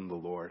calling from the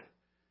Lord.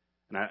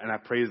 And I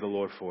praise the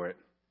Lord for it.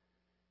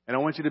 And I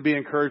want you to be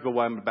encouraged by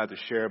what I'm about to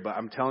share, but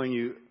I'm telling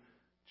you,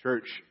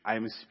 church, I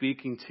am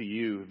speaking to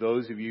you,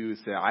 those of you who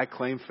say, I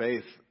claim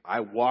faith, I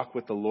walk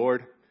with the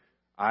Lord,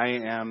 I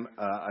am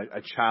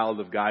a child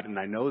of God, and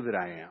I know that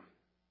I am.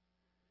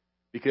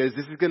 Because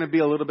this is going to be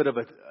a little bit of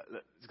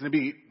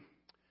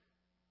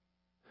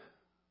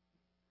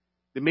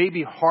they may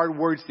be hard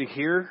words to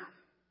hear,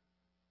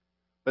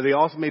 but they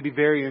also may be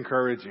very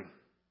encouraging. And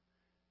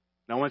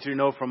I want you to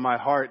know from my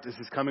heart, this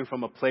is coming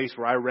from a place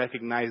where I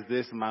recognize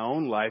this in my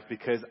own life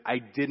because I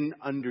didn't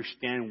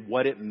understand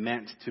what it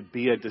meant to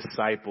be a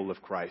disciple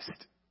of Christ.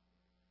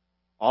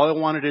 All I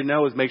wanted to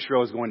know was make sure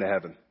I was going to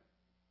heaven.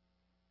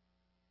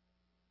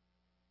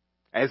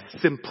 As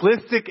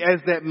simplistic as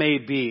that may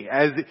be,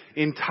 as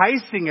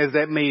enticing as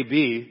that may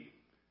be,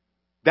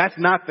 that's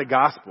not the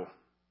gospel.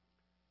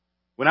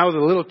 When I was a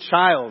little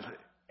child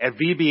at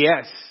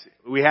VBS,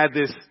 we had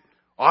this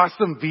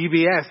awesome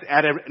VBS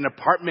at an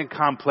apartment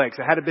complex.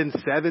 I had to have been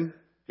 7,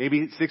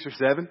 maybe 6 or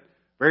 7.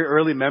 Very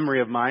early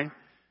memory of mine.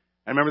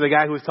 I remember the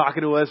guy who was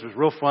talking to us was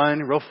real fun,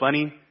 real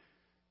funny.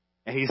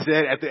 And he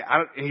said,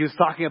 he was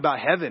talking about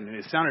heaven, and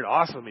it sounded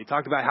awesome. He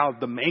talked about how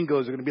the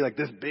mangoes are going to be like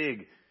this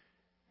big.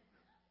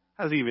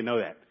 How does he even know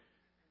that?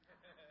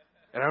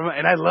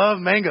 And I love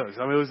mangoes.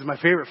 I mean, it was my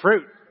favorite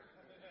fruit.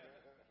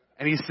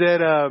 And he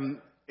said,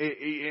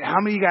 how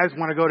many of you guys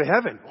want to go to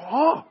heaven?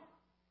 Oh,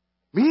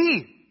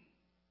 me.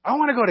 I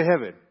want to go to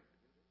heaven.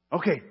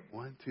 Okay.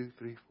 1, 2,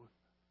 3, 4.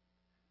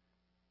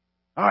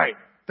 All right.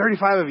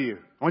 35 of you.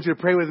 I want you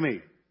to pray with me.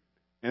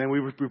 And then we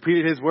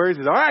repeated his words.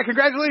 He said, all right,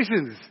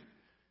 congratulations.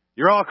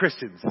 You're all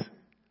Christians. I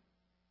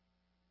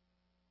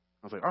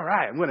was like, all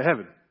right, I'm going to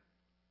heaven.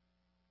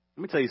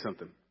 Let me tell you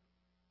something.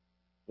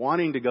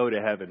 Wanting to go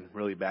to heaven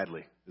really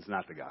badly is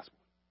not the gospel.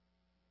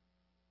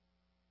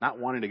 Not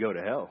wanting to go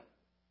to hell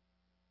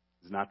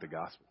is not the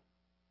gospel.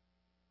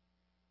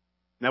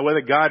 Now,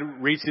 whether God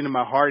reached into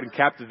my heart and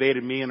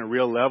captivated me on a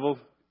real level,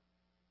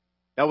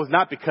 that was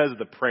not because of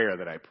the prayer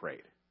that I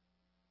prayed.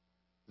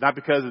 Not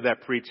because of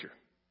that preacher.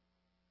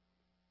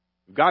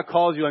 If God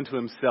calls you unto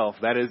himself,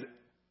 that is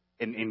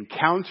an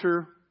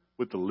encounter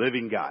with the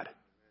living God.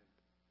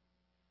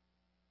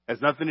 It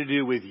has nothing to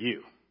do with you.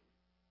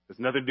 It has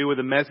nothing to do with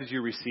the message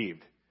you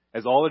received. It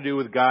has all to do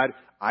with God.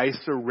 I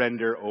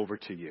surrender over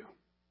to you.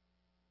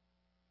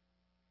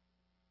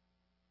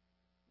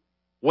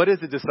 What is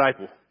a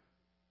disciple?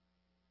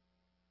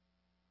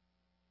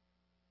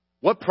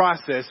 What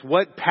process,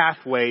 what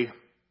pathway,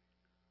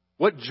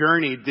 what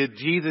journey did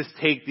Jesus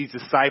take these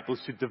disciples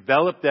to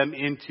develop them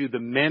into the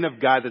men of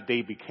God that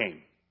they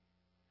became?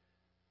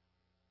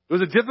 It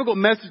was a difficult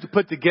message to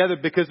put together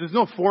because there's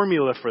no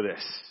formula for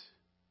this.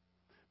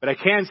 But I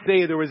can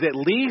say there was at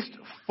least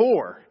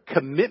 4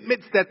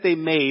 commitments that they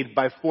made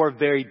by 4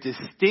 very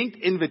distinct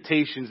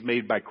invitations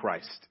made by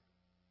Christ.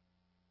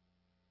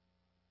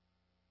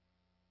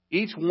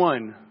 Each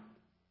one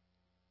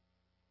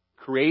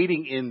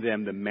creating in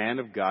them the man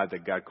of God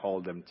that God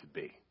called them to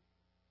be.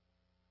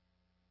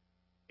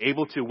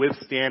 Able to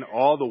withstand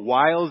all the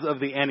wiles of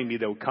the enemy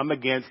that would come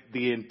against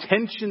the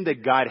intention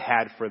that God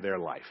had for their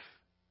life.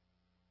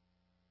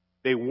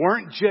 They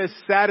weren't just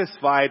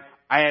satisfied,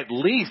 I at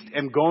least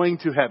am going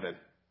to heaven.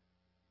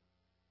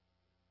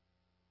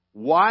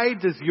 Why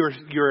does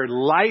your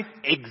life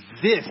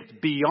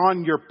exist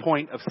beyond your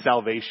point of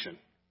salvation?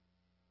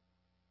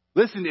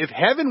 Listen, if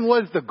heaven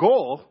was the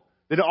goal,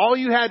 then all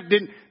you had,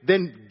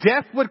 then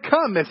death would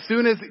come as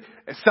soon as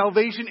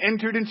salvation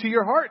entered into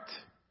your heart.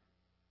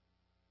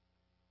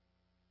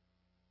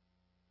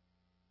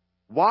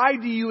 Why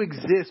do you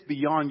exist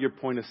beyond your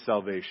point of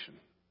salvation?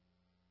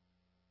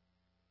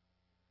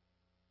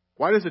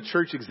 Why does the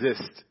church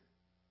exist?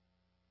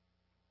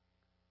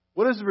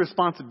 What is the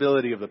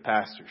responsibility of the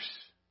pastors?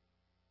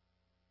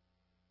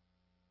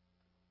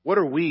 What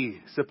are we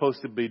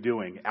supposed to be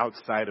doing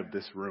outside of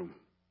this room?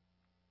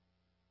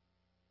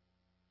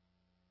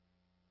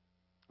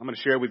 I'm going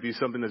to share with you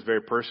something that's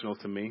very personal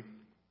to me.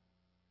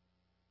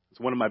 It's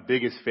one of my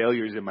biggest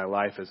failures in my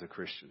life as a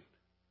Christian.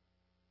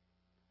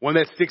 One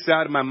that sticks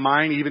out in my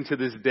mind even to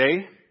this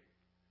day.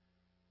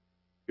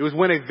 It was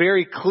when a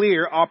very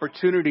clear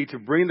opportunity to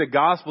bring the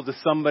gospel to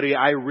somebody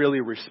I really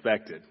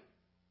respected.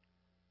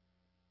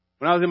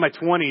 When I was in my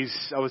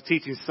 20s, I was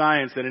teaching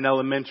science at an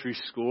elementary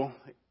school,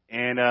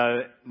 and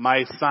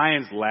my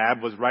science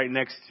lab was right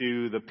next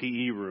to the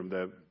PE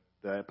room,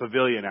 the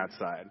pavilion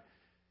outside.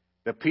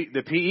 The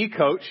PE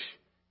coach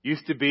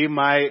used to be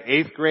my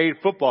 8th grade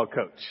football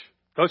coach,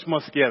 Coach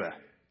Mosqueda.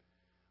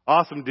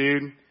 Awesome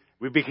dude.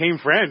 We became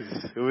friends.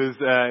 It was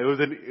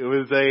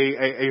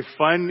a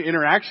fun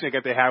interaction I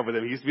got to have with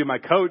him. He used to be my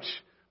coach,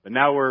 but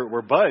now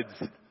we're buds.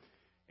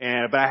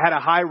 But I had a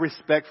high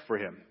respect for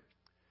him.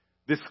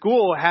 This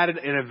school had an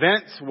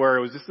event where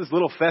it was just this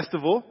little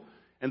festival,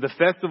 and the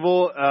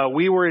festival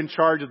we were in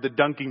charge of the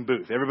dunking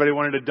booth. Everybody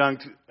wanted to dunk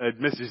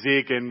Mr.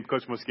 Zeke and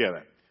Coach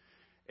Mosqueda.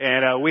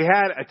 And we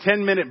had a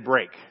 10-minute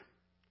break.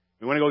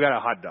 We went to go get a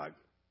hot dog.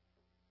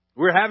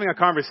 We were having a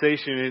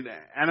conversation,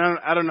 and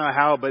I don't know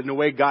how, but in the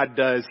way God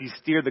does, He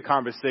steered the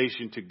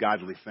conversation to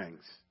godly things.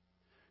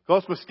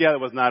 Coach Mosqueda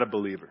was not a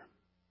believer.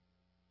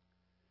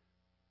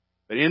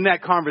 But in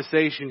that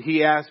conversation,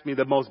 he asked me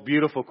the most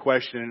beautiful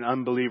question an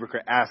unbeliever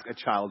could ask a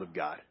child of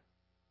God.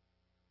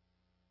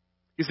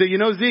 He said,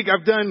 Zeke,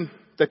 I've done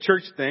the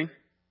church thing,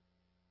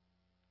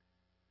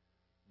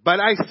 but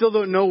I still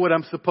don't know what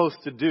I'm supposed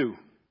to do.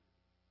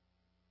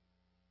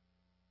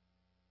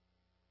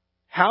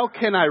 How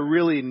can I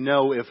really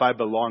know if I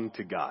belong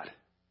to God?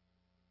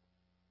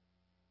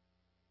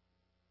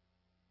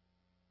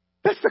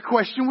 That's the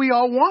question we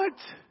all want.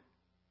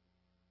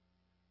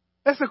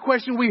 That's the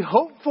question we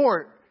hope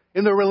for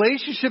in the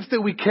relationships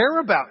that we care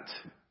about.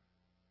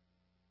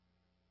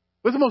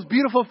 What's the most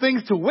beautiful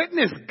things to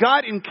witness?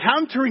 God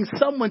encountering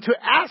someone to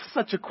ask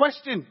such a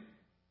question.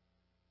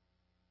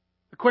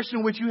 A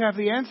question which you have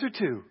the answer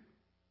to.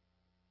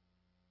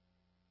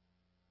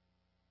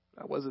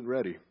 I wasn't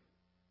ready.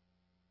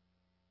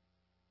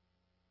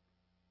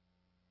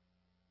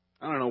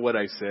 I don't know what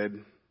I said.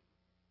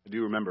 I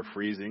do remember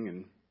freezing,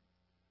 and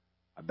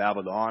I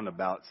babbled on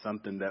about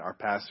something that our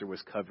pastor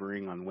was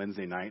covering on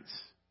Wednesday nights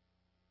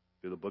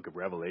through the book of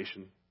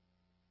Revelation.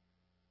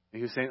 And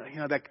he was saying,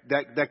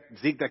 that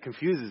Zeke, that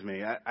confuses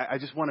me. I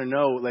just want to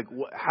know,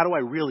 how do I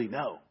really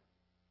know?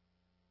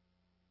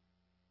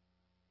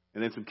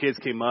 And then some kids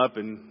came up,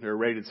 and they were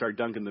ready to start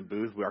dunking the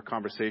booth. Our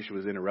conversation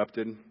was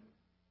interrupted.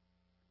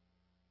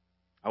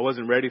 I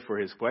wasn't ready for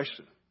his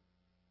question.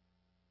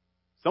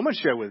 Someone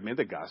shared with me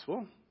the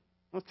gospel.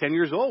 I was 10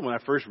 years old when I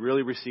first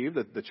really received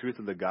the truth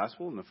of the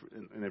gospel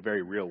in a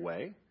very real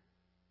way.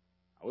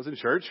 I was in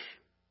church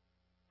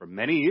for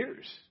many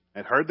years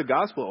and heard the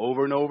gospel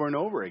over and over and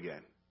over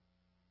again.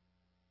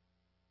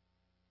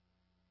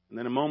 And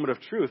then a moment of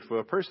truth for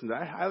a person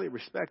that I highly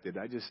respected,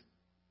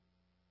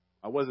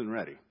 I wasn't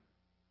ready.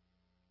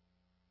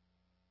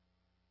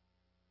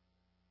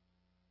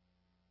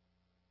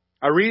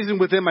 I reasoned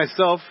within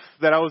myself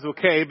that I was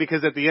okay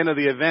because at the end of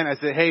the event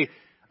I said, hey,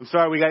 I'm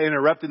sorry we got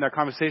interrupted in our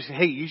conversation.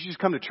 Hey, you should just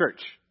come to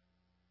church.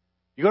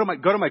 You go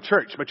to my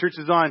church. My church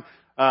is on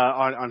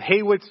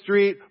Haywood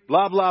Street,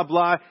 blah, blah,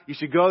 blah. You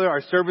should go there.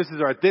 Our services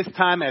are at this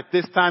time.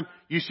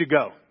 You should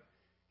go.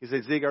 He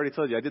said, Zeke, I already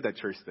told you I did that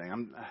church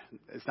thing.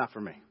 It's not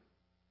for me.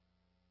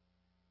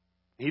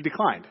 He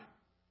declined.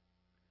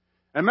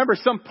 I remember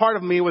some part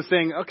of me was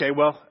saying, okay,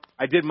 well,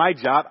 I did my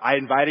job. I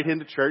invited him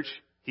to church.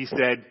 He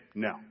said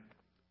no.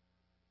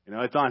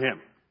 It's on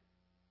him.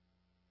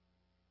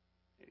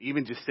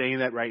 Even just saying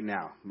that right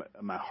now,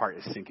 my heart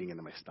is sinking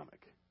into my stomach.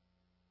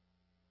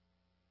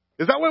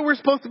 Is that what we're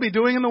supposed to be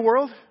doing in the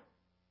world?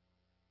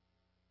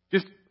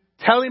 Just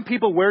telling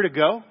people where to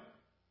go?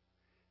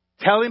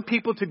 Telling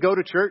people to go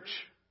to church?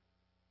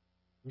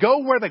 Go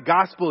where the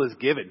gospel is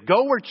given.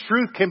 Go where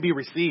truth can be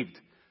received.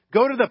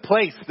 Go to the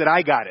place that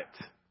I got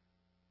it.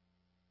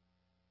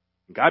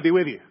 God be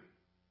with you.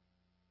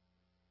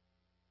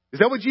 Is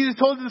that what Jesus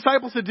told the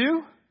disciples to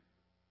do?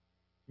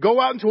 Go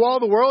out into all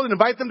the world and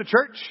invite them to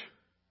church?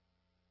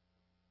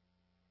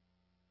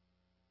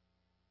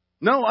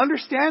 No,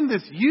 understand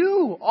this.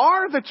 You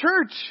are the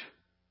church.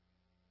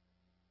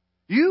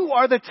 You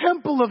are the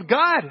temple of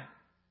God.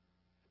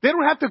 They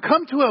don't have to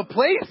come to a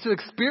place to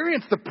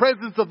experience the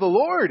presence of the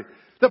Lord.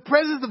 The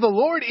presence of the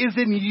Lord is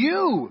in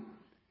you.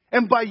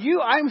 And by you,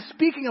 I'm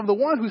speaking of the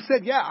one who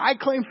said, yeah, I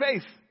claim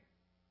faith.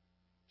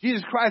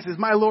 Jesus Christ is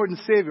my Lord and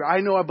Savior. I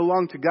know I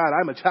belong to God.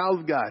 I'm a child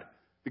of God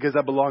because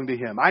I belong to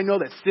Him. I know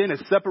that sin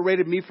has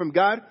separated me from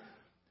God.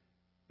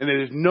 And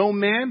there is no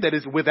man that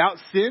is without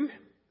sin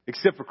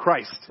except for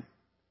Christ.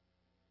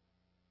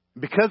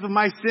 Because of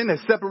my sin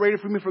has separated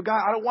from me from God,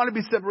 I don't want to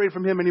be separated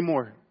from Him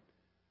anymore.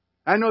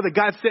 I know that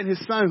God sent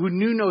His Son who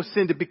knew no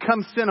sin to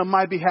become sin on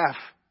my behalf.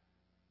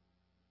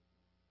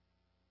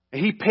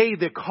 And He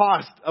paid the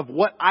cost of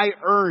what I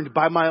earned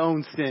by my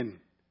own sin.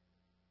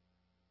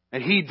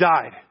 And He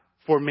died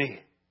for me.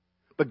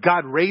 But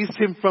God raised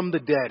Him from the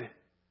dead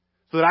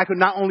so that I could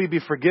not only be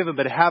forgiven,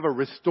 but have a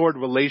restored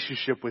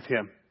relationship with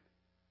Him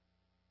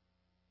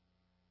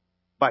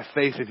by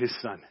faith in His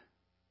Son.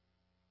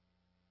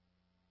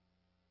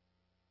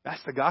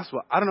 That's the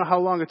gospel. I don't know how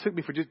long it took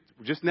me for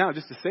just now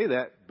just to say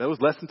that. That was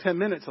less than 10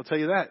 minutes, I'll tell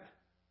you that.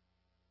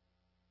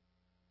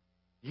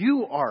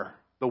 You are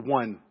the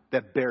one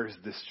that bears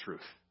this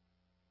truth.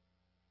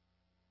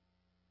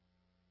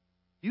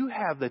 You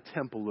have the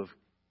temple of...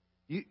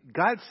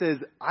 God says,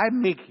 I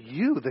make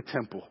you the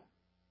temple.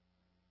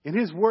 In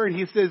His Word,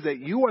 He says that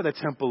you are the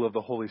temple of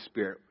the Holy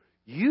Spirit.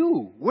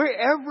 You,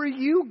 wherever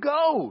you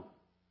go,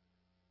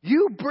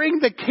 you bring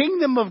the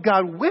kingdom of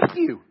God with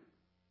you.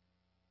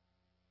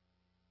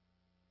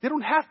 They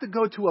don't have to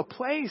go to a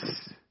place.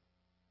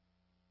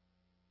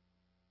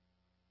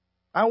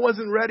 I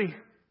wasn't ready.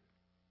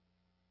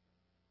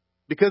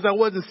 Because I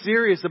wasn't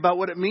serious about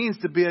what it means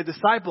to be a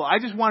disciple. I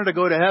just wanted to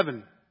go to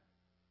heaven.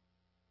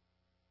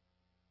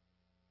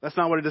 That's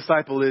not what a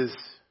disciple is.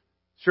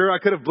 Sure, I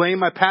could have blamed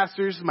my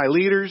pastors, my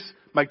leaders,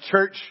 my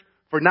church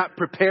for not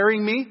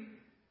preparing me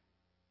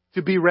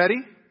to be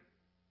ready.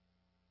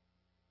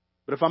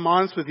 But if I'm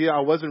honest with you, I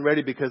wasn't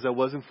ready because I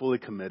wasn't fully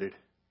committed.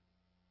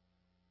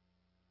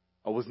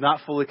 I was not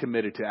fully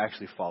committed to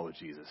actually follow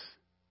Jesus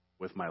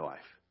with my life.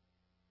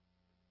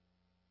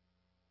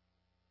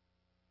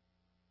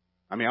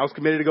 I mean, I was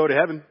committed to go to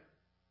heaven.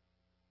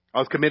 I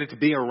was committed to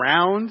being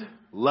around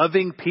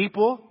loving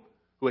people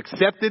who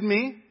accepted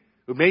me,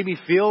 who made me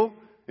feel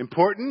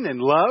important and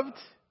loved,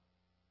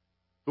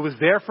 who was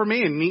there for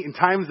me in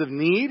times of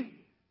need.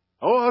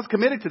 Oh, I was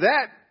committed to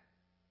that.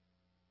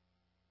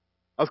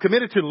 I was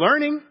committed to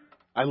learning.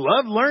 I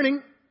love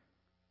learning.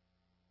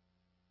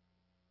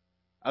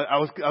 I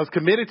was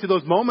committed to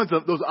those moments,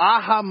 those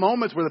aha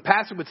moments where the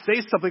pastor would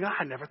say something.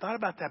 I never thought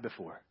about that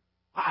before.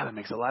 That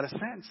makes a lot of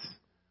sense.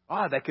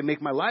 That can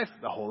make my life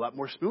a whole lot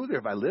more smoother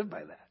if I live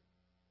by that.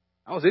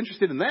 I was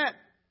interested in that.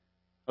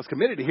 I was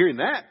committed to hearing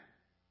that.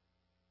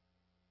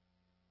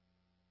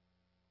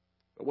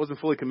 I wasn't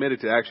fully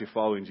committed to actually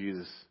following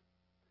Jesus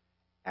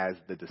as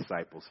the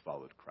disciples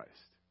followed Christ.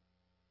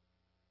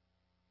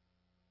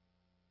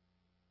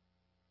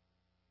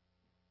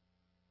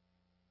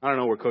 I don't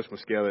know where Coach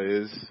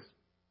Mosqueda is,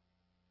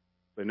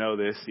 but know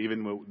this,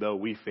 even though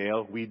we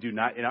fail, we do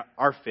not,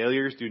 our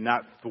failures do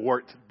not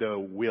thwart the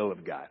will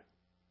of God.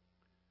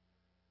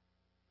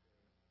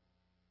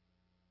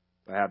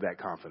 I have that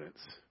confidence,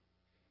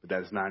 but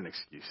that is not an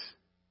excuse.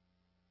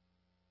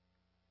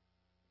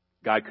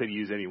 God could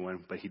use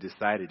anyone, but He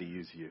decided to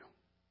use you.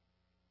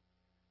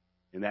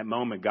 In that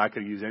moment, God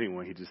could use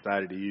anyone. He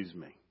decided to use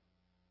me.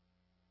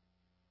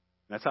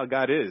 That's how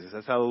God is.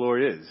 That's how the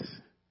Lord is.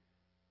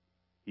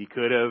 He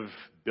could have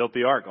built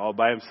the ark all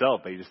by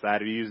Himself, but He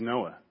decided to use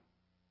Noah.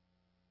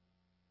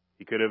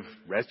 He could have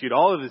rescued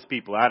all of His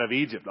people out of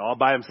Egypt all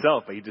by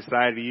Himself, but He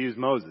decided to use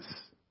Moses.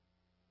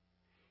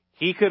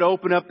 He could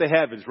open up the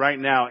heavens right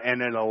now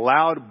and in a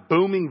loud,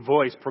 booming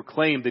voice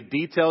proclaim the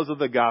details of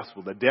the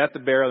gospel, the death, the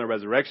burial, and the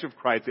resurrection of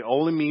Christ, the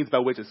only means by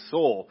which a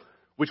soul,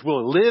 which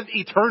will live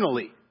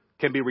eternally,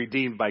 can be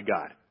redeemed by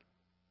God.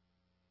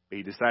 But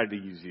He decided to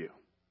use you.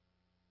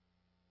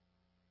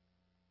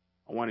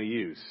 I want to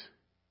use.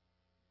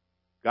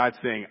 God's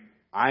saying,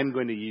 I'm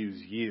going to use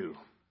you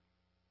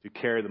to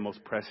carry the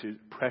most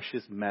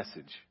precious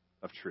message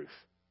of truth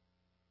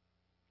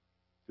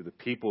to the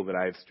people that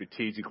I have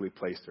strategically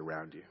placed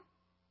around you.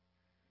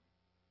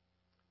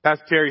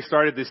 Pastor Terry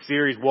started this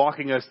series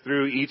walking us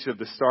through each of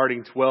the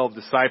starting 12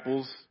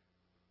 disciples,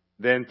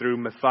 then through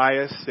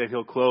Matthias, and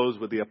he'll close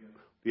with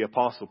the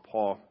Apostle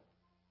Paul.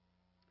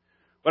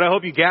 What I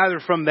hope you gather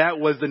from that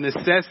was the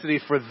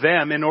necessity for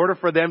them, in order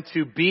for them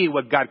to be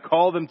what God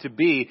called them to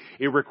be,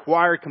 it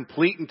required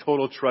complete and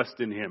total trust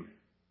in Him.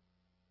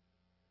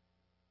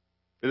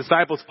 The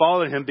disciples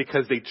followed Him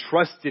because they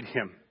trusted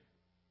Him.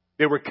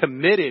 They were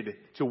committed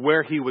to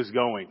where He was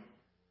going.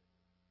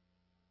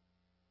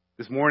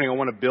 This morning I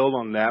want to build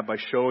on that by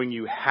showing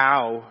you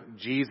how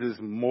Jesus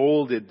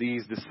molded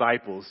these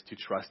disciples to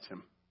trust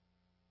Him.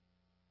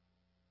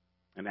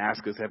 And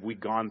ask us, have we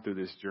gone through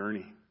this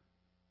journey?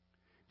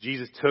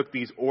 Jesus took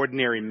these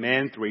ordinary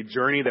men through a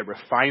journey that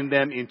refined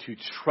them into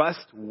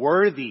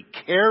trustworthy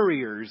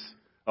carriers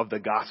of the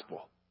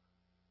gospel.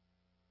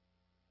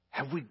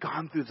 Have we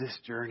gone through this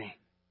journey?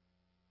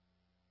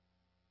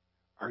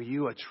 Are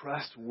you a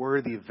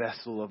trustworthy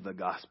vessel of the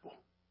gospel?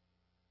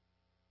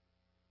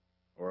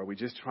 Or are we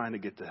just trying to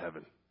get to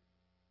heaven?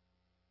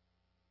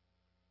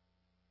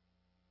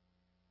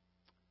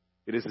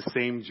 It is the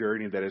same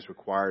journey that is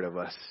required of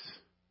us.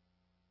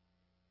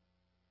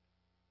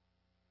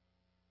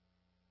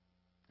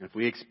 If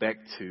we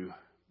expect to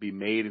be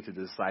made into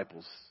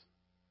disciples,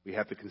 we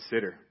have to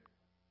consider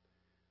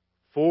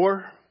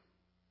 4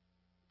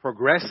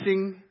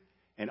 progressing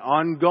and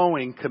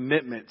ongoing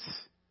commitments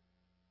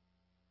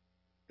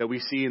that we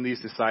see in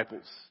these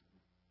disciples.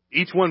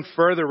 Each one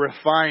further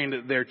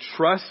refined their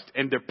trust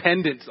and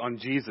dependence on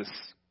Jesus.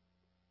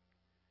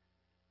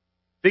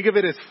 Think of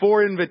it as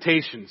 4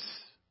 invitations.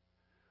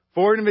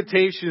 4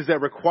 invitations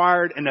that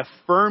required an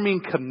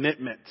affirming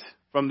commitment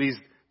from these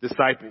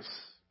disciples.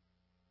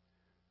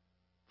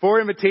 4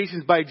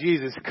 invitations by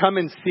Jesus. Come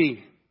and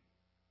see.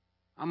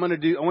 I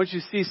want you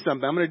to see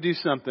something. I'm going to do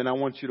something I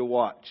want you to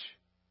watch.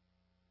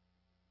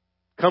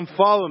 Come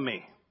follow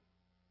me.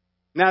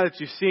 Now that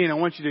you've seen, I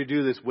want you to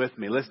do this with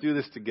me. Let's do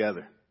this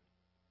together.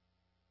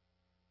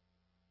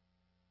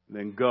 and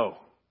then go.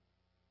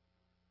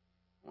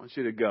 I want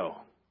you to go.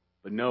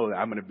 But know that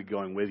I'm going to be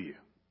going with you.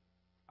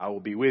 I will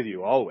be with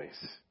you always.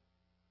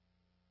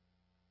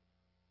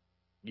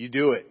 You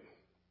do it.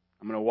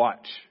 I'm going to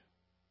watch.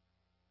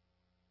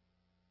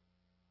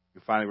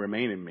 You finally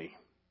remain in me.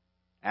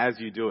 As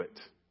you do it,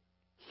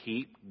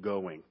 keep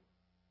going.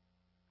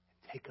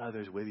 Take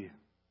others with you.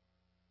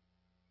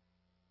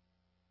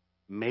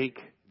 Make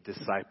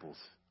disciples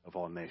of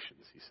all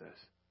nations, he says.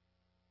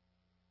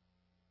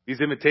 These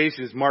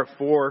invitations mark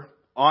 4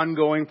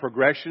 ongoing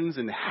progressions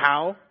in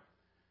how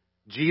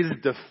Jesus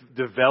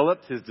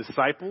developed his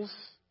disciples.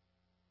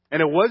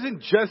 And it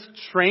wasn't just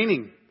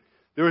training.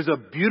 There was a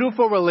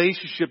beautiful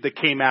relationship that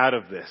came out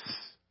of this.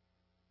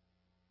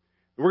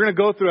 We're going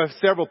to go through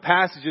several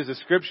passages of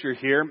Scripture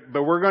here, but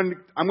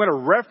I'm going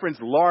to reference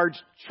large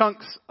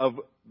chunks of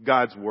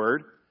God's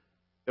Word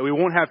that we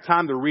won't have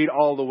time to read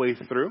all the way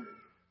through.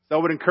 So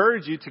I would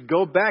encourage you to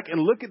go back and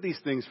look at these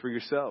things for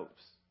yourselves.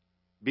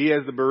 Be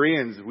as the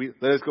Bereans.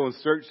 Let us go and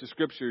search the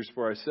Scriptures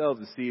for ourselves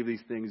and see if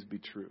these things be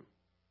true.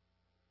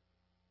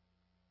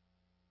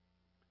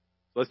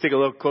 Let's take a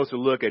little closer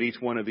look at each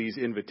one of these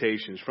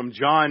invitations. From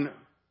John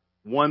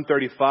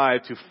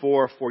 1:35 to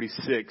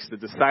 4:46, the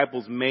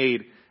disciples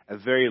made a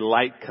very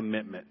light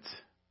commitment.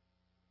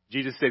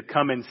 Jesus said,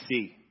 "Come and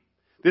see."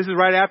 This is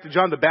right after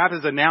John the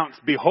Baptist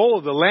announced,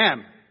 "Behold the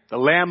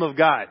Lamb of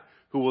God,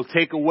 who will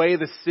take away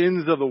the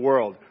sins of the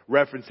world,"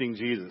 referencing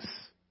Jesus.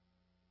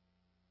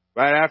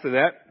 Right after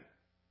that,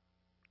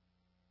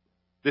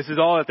 this is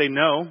all that they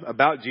know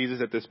about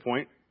Jesus at this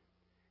point.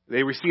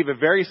 They receive a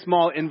very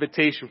small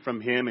invitation from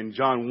him in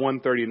John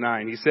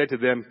 1:39. He said to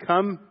them,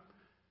 Come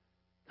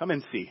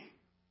and see.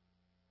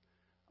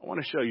 I want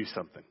to show you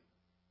something.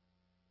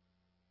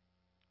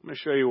 I'm going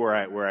to show you where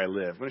I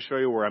live. I'm going to show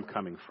you where I'm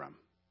coming from.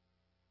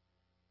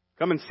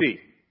 Come and see.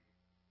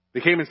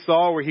 They came and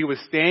saw where he was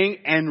staying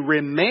and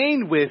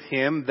remained with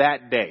him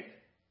that day.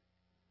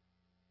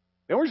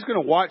 They weren't just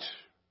going to watch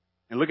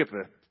and look at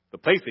the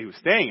place that he was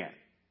staying at.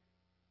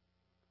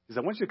 He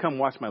said, I want you to come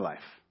watch my life.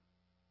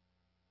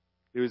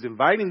 He was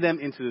inviting them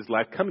into his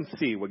life. Come and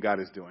see what God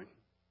is doing.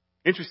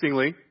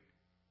 Interestingly,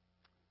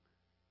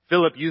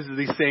 Philip uses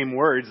these same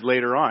words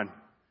later on.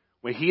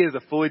 When he is a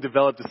fully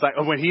developed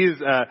disciple, when he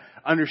is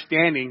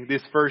understanding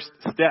this first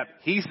step,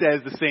 he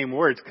says the same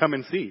words, come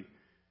and see.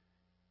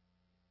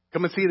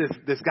 Come and see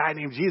this guy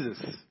named Jesus,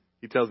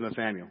 he tells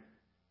Nathanael.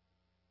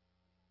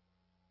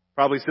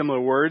 Probably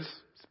similar words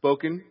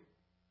spoken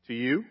to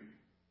you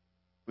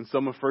when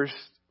someone first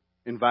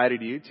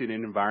invited you to an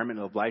environment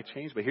of life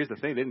change. But here's the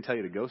thing, they didn't tell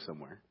you to go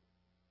somewhere.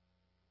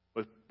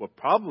 But what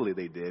probably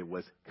they did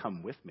was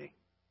come with me.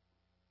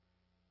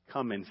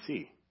 Come and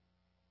see.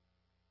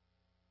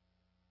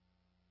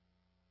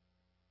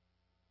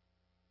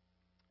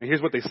 And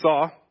here's what they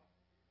saw.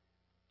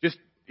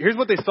 Here's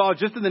what they saw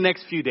just in the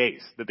next few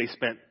days that they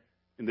spent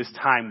in this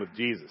time with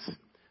Jesus.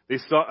 They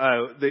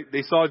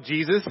saw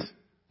Jesus.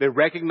 They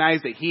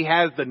recognized that he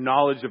has the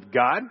knowledge of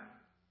God.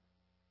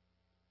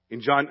 In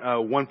John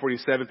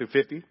 1:47 through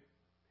 50.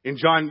 In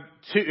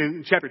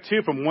chapter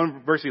 2 from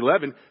 1 verse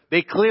 11,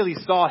 they clearly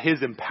saw his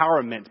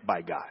empowerment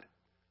by God.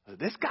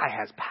 This guy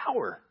has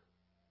power.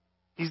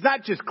 He's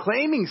not just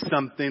claiming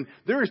something.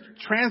 There is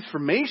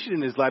transformation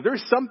in his life.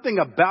 There's something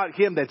about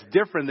him that's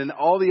different than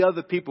all the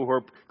other people who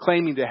are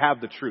claiming to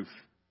have the truth.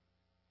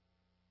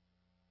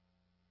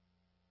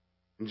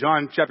 In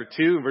John chapter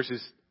 2,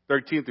 verses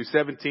 13 through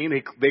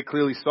 17, they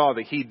clearly saw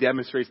that he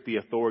demonstrates the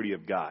authority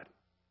of God.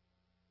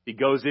 He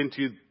goes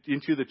into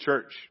the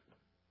church,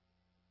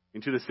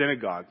 into the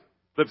synagogue,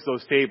 flips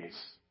those tables,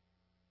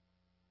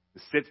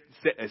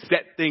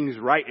 set things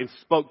right, and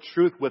spoke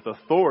truth with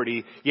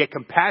authority. Yet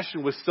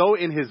compassion was so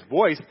in his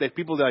voice that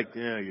people were like,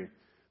 yeah,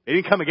 they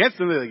didn't come against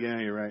him. They're like, yeah,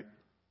 you're right.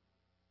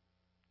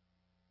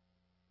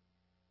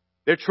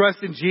 Their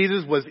trust in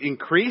Jesus was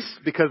increased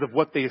because of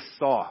what they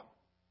saw.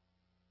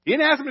 He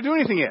didn't ask them to do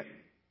anything yet.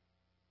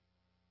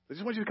 I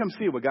just want you to come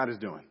see what God is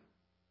doing.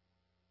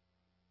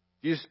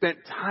 You spent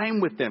time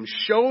with them,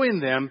 showing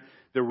them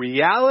the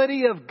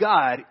reality of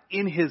God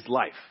in his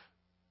life.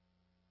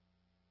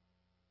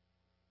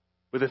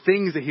 With the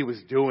things that he was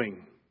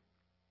doing.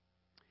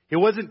 He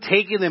wasn't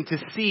taking them to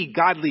see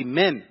godly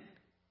men.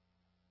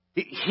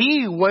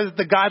 He was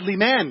the godly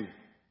man.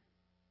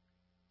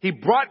 He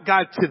brought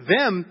God to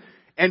them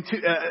and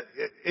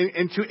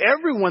to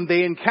everyone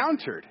they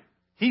encountered.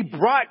 He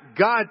brought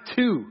God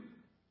to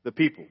the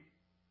people.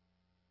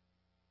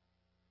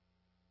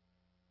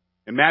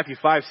 In Matthew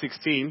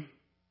 5:16,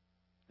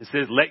 it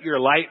says, let your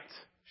light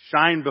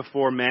shine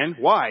before men.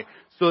 Why?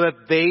 So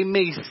that they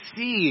may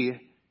see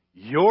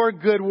your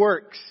good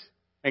works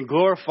and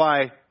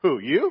glorify who?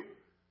 You?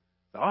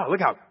 Oh, look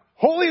how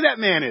holy that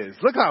man is.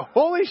 Look how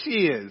holy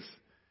she is.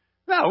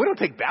 No, we don't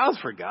take bows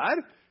for God.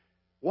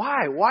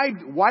 Why?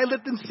 Why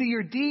let them see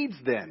your deeds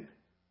then?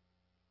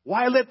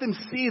 Why let them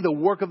see the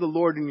work of the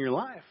Lord in your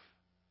life?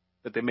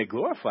 That they may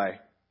glorify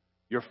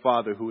your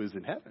Father who is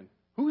in heaven.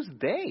 Who's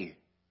they?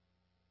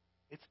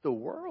 It's the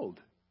world.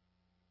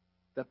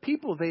 the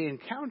people they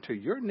encounter,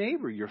 your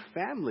neighbor, your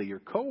family, your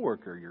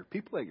coworker, your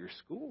people at your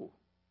school.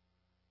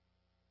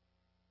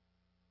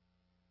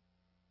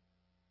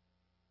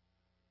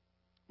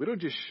 We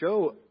don't just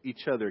show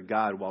each other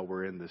God while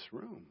we're in this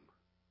room.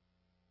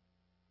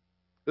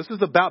 This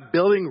is about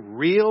building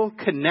real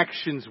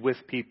connections with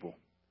people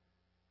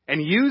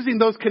and using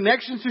those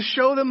connections to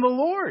show them the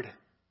Lord.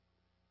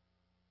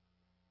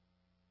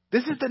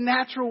 This is the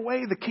natural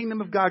way the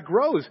kingdom of God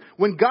grows.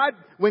 When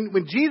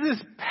Jesus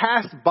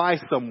passed by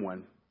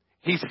someone,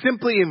 he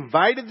simply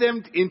invited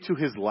them into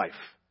his life.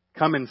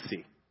 Come and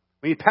see.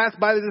 When he passed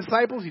by the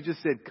disciples, he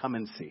just said, come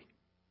and see.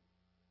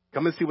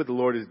 Come and see what the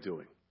Lord is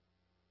doing.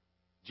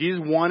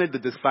 Jesus wanted the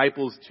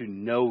disciples to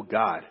know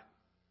God.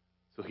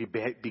 So he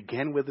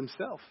began with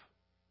himself.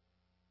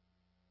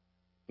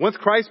 Once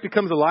Christ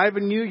becomes alive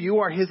in you, you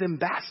are his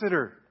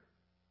ambassador.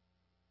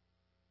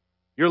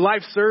 Your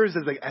life serves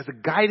as a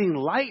guiding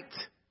light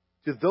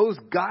to those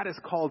God is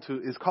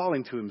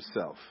calling to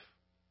himself.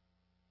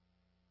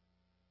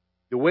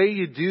 The way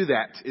you do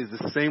that is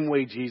the same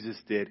way Jesus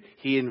did.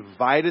 He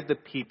invited the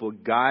people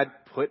God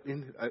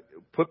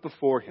put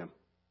before him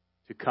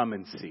to come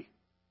and see.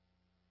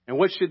 And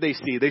what should they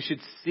see? They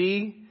should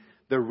see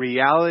the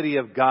reality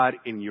of God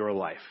in your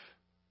life.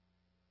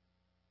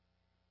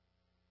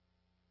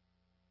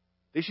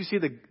 They should see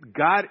the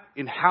God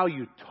in how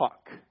you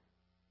talk.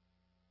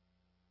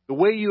 The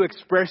way you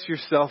express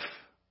yourself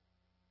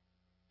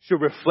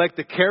should reflect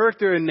the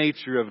character and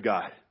nature of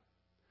God.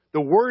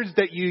 The words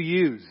that you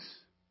use.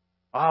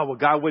 Well,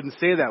 God wouldn't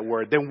say that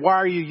word. Then why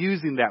are you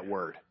using that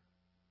word?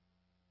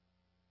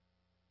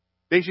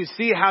 They should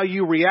see how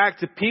you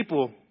react to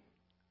people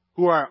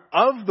who are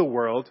of the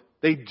world.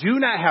 They do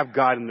not have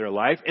God in their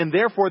life, and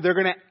therefore they're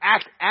going to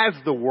act as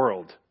the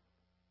world.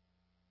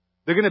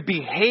 They're going to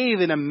behave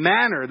in a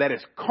manner that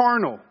is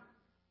carnal.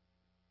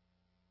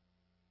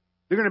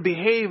 They're going to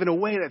behave in a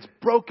way that's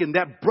broken.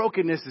 That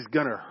brokenness is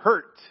going to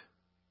hurt.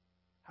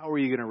 How are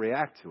you going to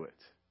react to it?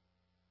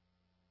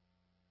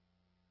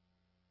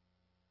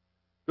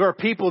 There are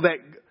people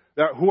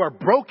who are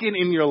broken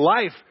in your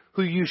life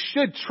who you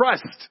should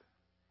trust,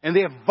 and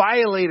they have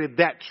violated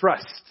that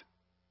trust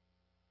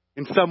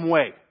in some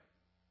way.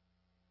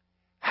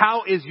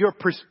 How is your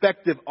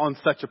perspective on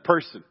such a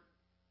person?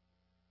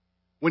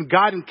 When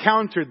God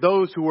encountered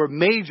those who were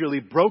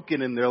majorly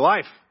broken in their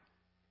life,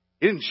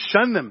 He didn't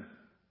shun them,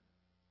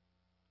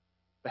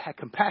 but had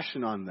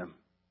compassion on them.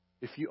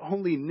 If you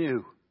only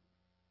knew.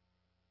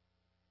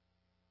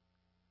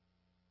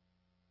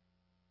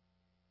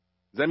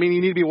 Does that mean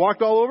you need to be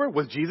walked all over?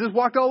 Was Jesus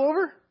walked all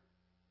over?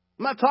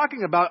 I'm not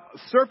talking about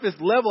surface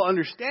level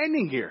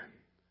understanding here.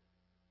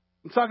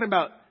 I'm talking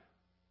about,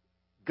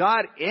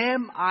 God,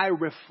 am I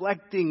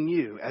reflecting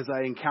you as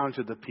I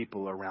encounter the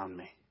people around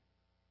me?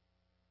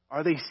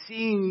 Are they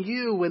seeing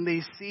you when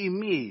they see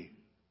me?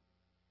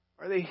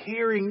 Are they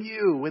hearing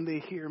you when they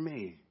hear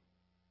me?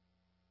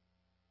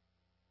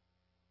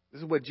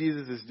 This is what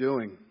Jesus is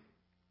doing.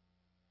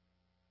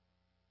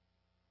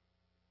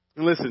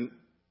 And listen,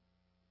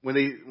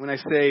 when I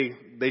say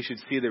they should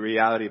see the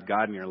reality of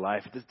God in your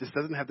life, this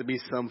doesn't have to be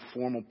some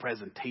formal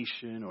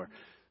presentation or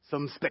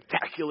some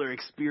spectacular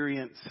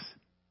experience.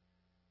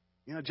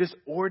 You know, just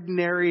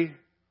ordinary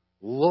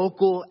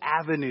local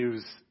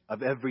avenues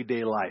of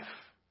everyday life.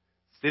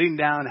 Sitting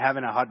down,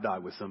 having a hot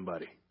dog with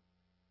somebody.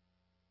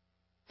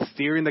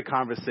 Steering the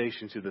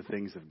conversation to the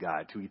things of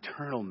God, to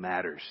eternal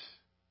matters.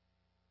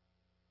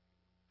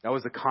 That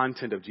was the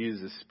content of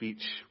Jesus'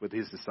 speech with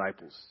his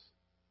disciples.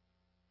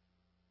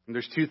 And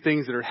there's two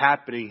things that are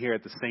happening here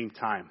at the same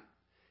time.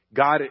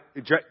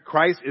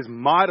 Christ is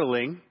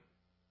modeling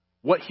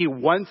what he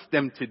wants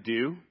them to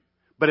do,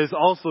 but is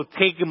also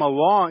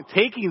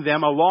taking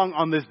them along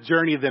on this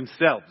journey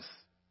themselves.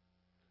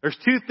 There's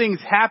two things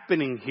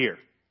happening here.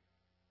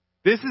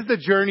 This is the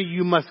journey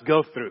you must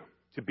go through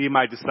to be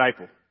my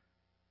disciple.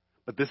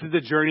 But this is the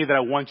journey that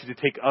I want you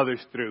to take others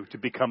through to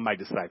become my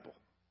disciple.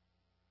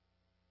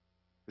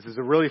 This is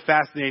a really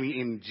fascinating,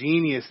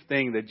 ingenious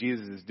thing that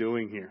Jesus is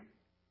doing here.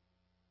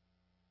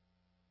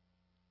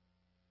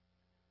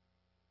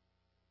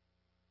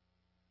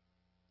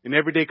 In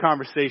everyday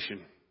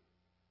conversation,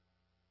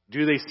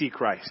 do they see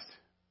Christ?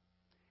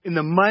 In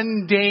the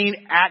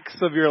mundane acts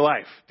of your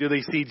life, do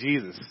they see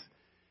Jesus?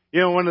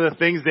 You know, one of the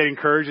things that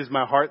encourages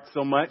my heart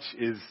so much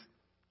is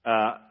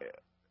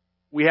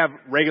we have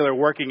regular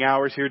working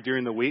hours here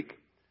during the week.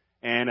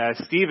 And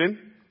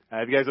Stephen,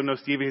 if you guys don't know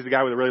Stephen, he's the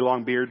guy with a really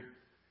long beard.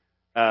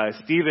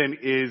 Stephen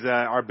is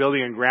our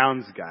building and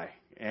grounds guy.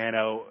 And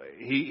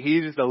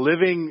he's just a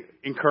living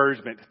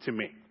encouragement to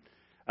me.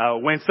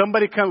 When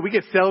somebody comes, we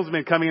get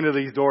salesmen coming into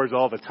these doors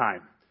all the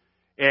time.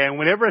 And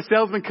whenever a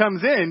salesman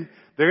comes in,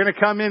 they're going to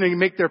come in and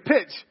make their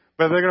pitch,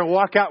 but they're going to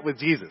walk out with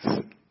Jesus.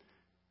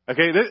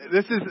 Okay,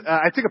 this is,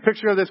 I took a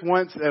picture of this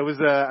once. It was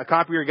a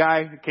copier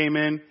guy who came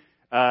in.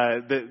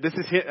 This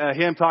is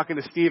him talking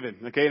to Stephen.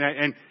 Okay,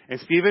 and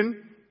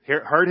Stephen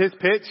heard his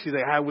pitch. He's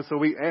like,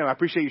 I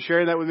appreciate you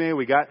sharing that with me.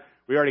 We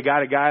already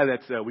got a guy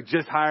we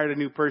just hired a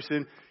new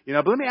person. You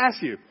know, but let me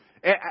ask you,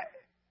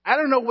 I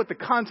don't know what the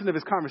content of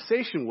his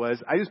conversation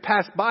was. I just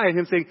passed by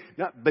him saying,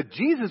 no, but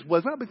Jesus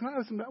was not.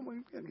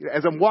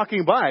 As I'm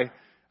walking by,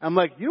 I'm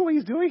like, you know what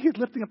he's doing? He's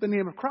lifting up the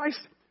name of Christ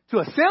to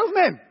a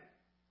salesman.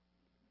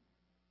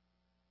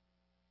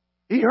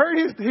 He heard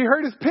his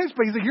pitch,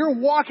 but he's like, you're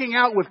walking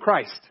out with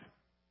Christ.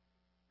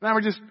 And I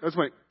just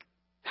went,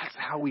 that's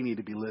how we need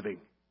to be living.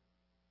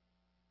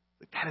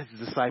 That is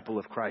the disciple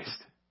of Christ.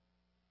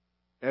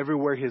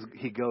 Everywhere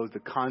he goes, the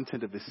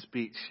content of his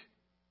speech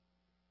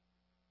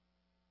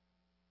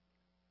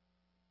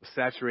was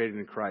saturated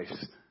in Christ.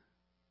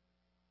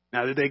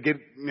 Now, did they get,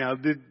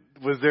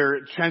 was there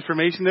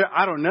transformation there?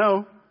 I don't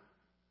know.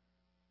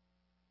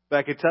 But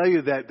I can tell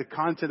you that the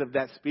content of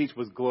that speech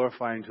was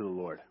glorifying to the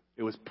Lord.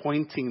 It was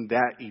pointing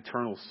that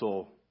eternal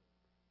soul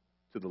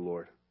to the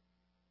Lord.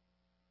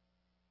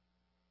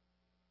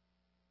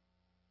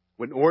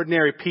 When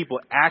ordinary people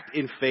act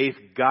in faith,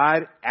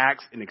 God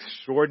acts in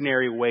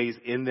extraordinary ways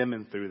in them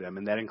and through them,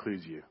 and that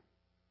includes you.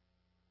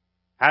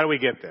 How do we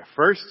get there?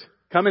 First,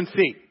 come and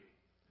see.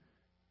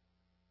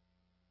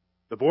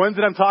 The ones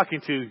that I'm talking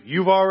to,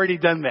 you've already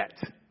done that.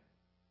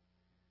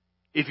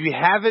 If you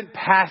haven't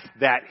passed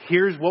that,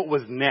 here's what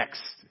was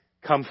next.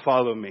 Come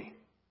follow me.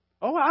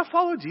 Oh, I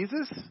follow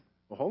Jesus.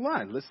 Well, hold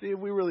on. Let's see if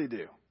we really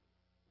do.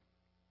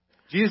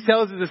 Jesus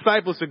tells his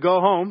disciples to go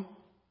home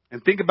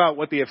and think about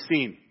what they have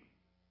seen.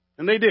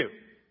 And they do.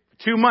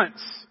 2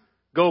 months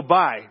go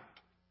by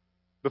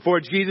before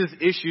Jesus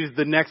issues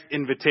the next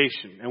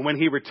invitation. And when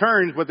he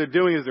returns, what they're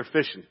doing is they're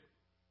fishing.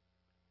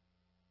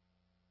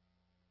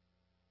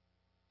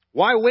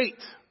 Why wait?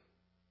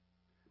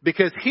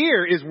 Because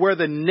here is where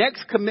the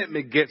next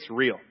commitment gets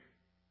real.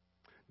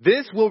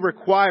 This will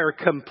require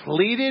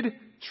completed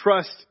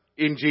trust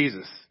in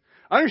Jesus.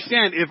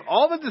 Understand, if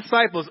all the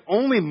disciples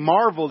only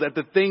marveled at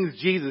the things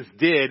Jesus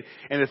did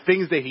and the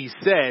things that he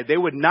said, they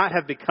would not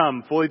have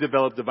become fully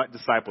developed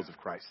disciples of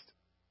Christ.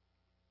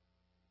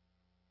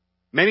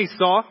 Many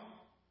saw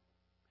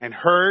and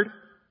heard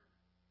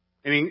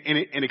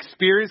and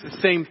experienced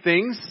the same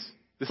things,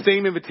 the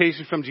same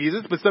invitation from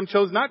Jesus, but some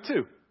chose not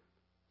to.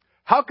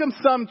 How come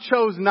some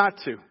chose not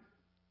to?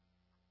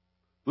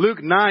 Luke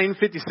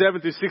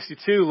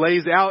 9:57-62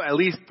 lays out at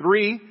least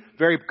 3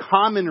 very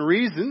common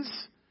reasons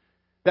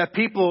that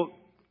people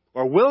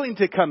are willing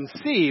to come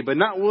see, but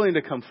not willing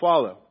to come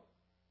follow.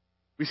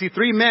 We see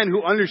 3 men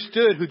who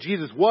understood who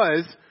Jesus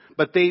was,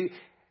 but they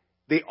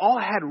all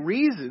had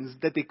reasons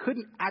that they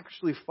couldn't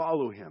actually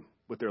follow him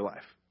with their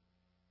life.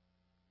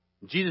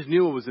 Jesus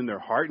knew what was in their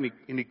heart,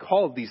 and he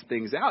called these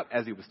things out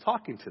as he was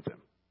talking to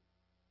them.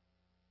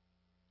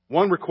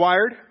 One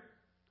required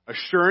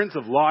assurance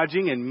of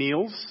lodging and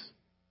meals.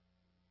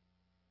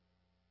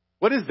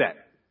 What is that?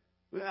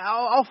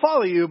 I'll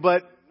follow you,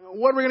 but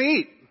what are we going to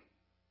eat?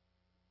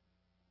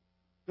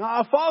 No,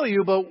 I'll follow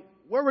you, but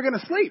where are we going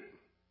to sleep?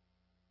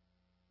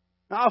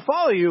 No, I'll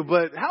follow you,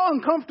 but how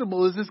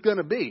uncomfortable is this going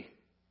to be?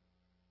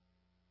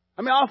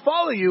 I mean, I'll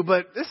follow you,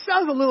 but this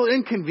sounds a little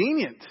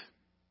inconvenient.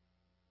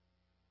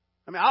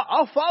 I mean,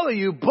 I'll follow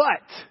you,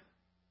 but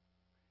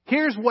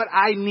here's what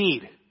I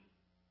need.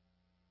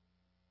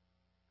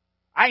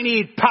 I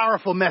need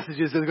powerful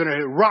messages that are going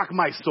to rock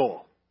my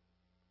soul.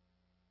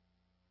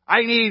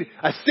 I need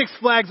a Six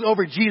Flags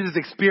Over Jesus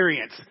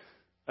experience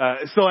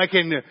so I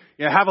can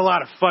have a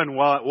lot of fun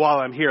while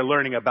I'm here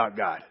learning about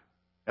God.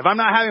 If I'm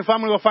not having fun,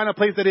 I'm going to go find a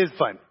place that is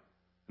fun.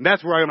 And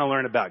that's where I'm going to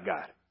learn about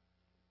God.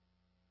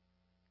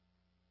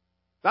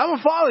 So I'm going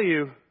to follow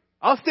you.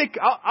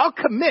 I'll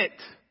commit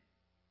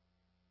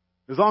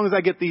as long as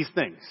I get these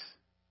things.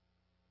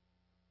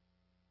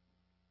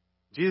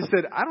 Jesus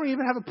said, I don't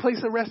even have a place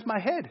to rest my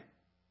head.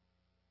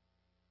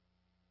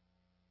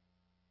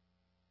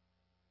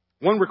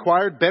 One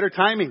required better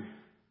timing.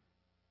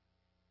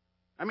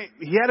 I mean,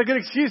 he had a good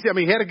excuse. I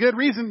mean, he had a good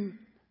reason.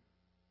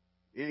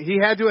 He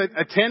had to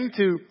attend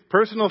to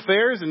personal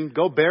affairs and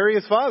go bury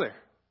his father.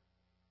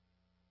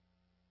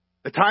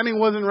 The timing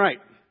wasn't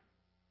right.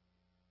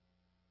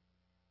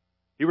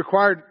 It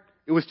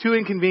was too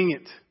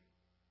inconvenient.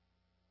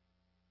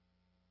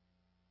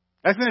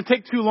 That's going to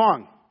take too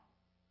long.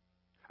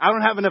 I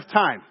don't have enough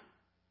time.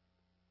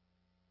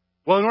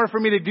 Well, in order for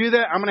me to do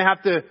that, I'm going to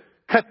have to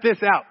cut this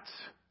out.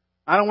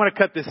 I don't want to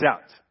cut this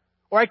out.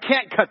 Or I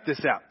can't cut this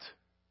out.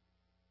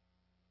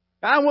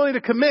 I'm willing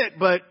to commit,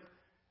 but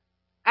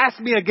ask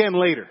me again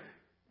later.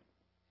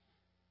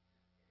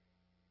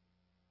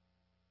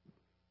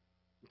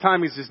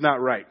 Timing's just not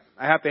right.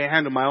 I have to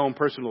handle my own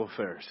personal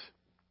affairs.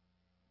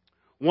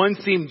 One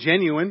seemed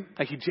genuine,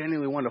 like he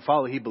genuinely wanted to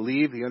follow. He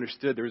believed, he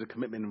understood there was a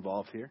commitment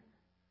involved here.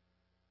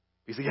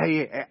 He said,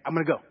 yeah, I'm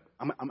going to go.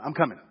 I'm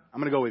coming. I'm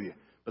going to go with you.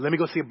 But let me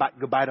go say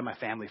goodbye to my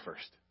family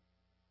first.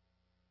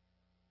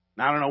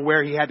 Now, I don't know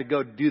where he had to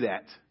go to do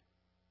that.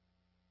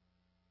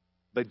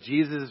 But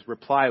Jesus'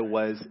 reply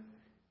was,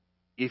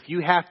 if you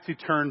have to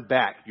turn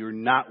back, you're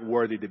not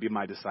worthy to be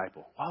my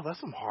disciple. Wow, that's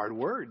some hard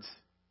words.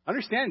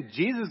 Understand,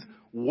 Jesus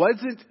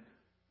wasn't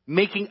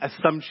making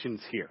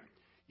assumptions here.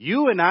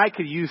 You and I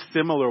could use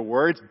similar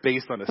words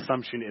based on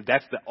assumption if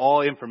that's the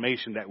all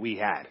information that we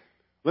had.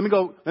 Let me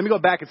go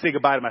back and say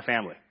goodbye to my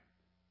family.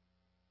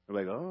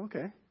 We're like, oh,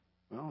 okay.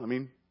 Well, I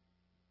mean,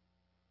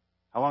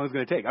 how long is it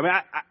going to take? I mean,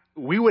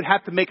 we would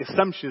have to make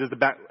assumptions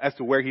as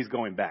to where he's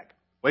going back,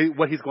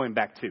 what he's going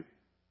back to.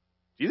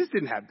 Jesus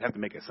didn't have to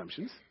make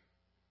assumptions.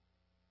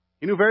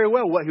 He knew very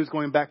well what he was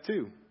going back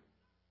to.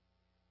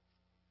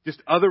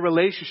 Just other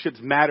relationships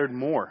mattered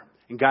more.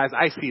 And guys,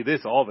 I see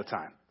this all the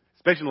time,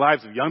 especially in the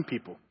lives of young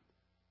people,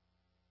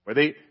 where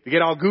they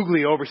get all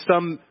googly over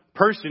some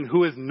person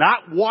who is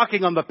not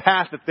walking on the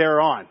path that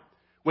they're on.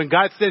 When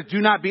God says, do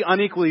not be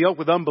unequally yoked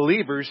with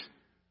unbelievers,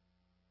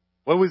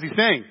 what was he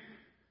saying?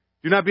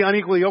 Do not be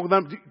unequally yoked with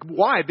unbelievers.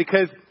 Why?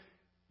 Because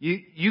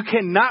you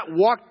cannot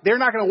walk, they're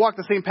not going to walk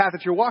the same path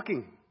that you're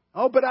walking.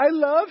 Oh, but I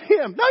love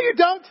him. No, you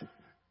don't.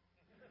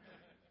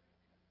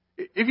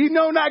 If you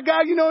know not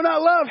God, you know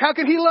not love. How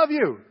can he love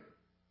you?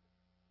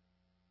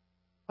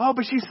 Oh,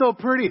 but she's so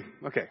pretty.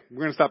 Okay, we're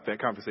going to stop that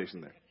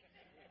conversation there.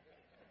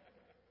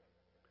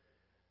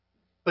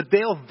 But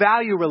they'll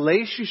value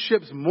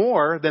relationships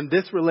more than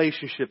this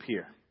relationship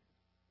here.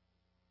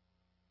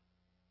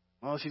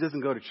 Well, she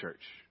doesn't go to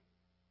church.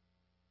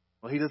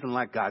 Well, he doesn't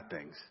like God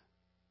things.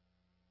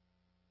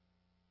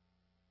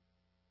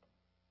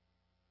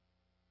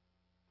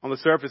 On the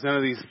surface, none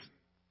of these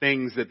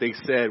things that they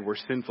said were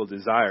sinful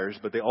desires,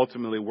 but they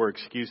ultimately were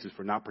excuses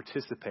for not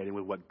participating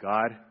with what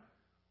God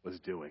was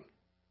doing.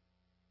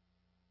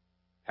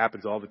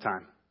 Happens all the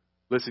time.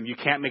 Listen, you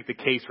can't make the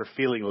case for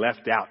feeling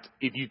left out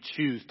if you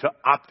choose to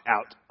opt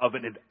out of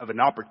an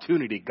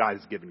opportunity God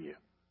has given you.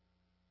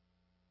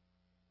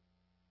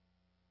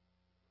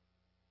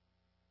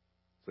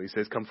 So he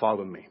says, come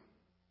follow me.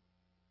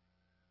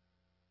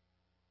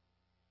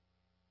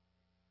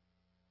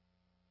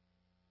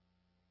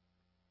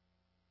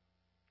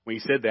 When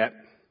he said that,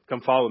 come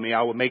follow me,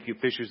 I will make you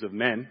fishers of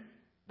men,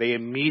 they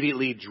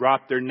immediately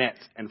dropped their nets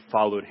and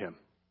followed him.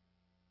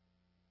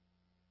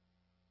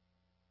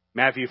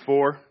 Matthew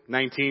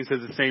 4:19 says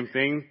the same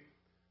thing.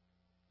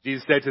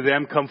 Jesus said to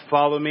them, come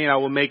follow me and I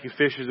will make you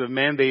fishers of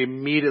men. They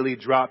immediately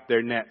dropped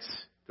their nets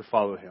to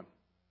follow him.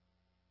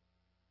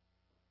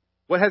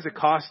 What has it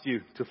cost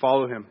you to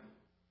follow him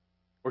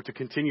or to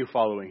continue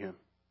following him?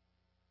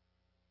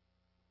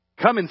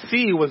 Come and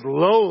see was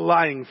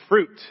low-lying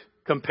fruit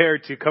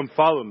compared to come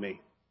follow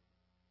me.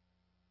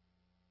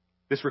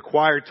 This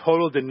required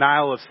total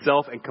denial of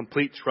self and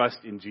complete trust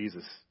in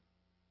Jesus.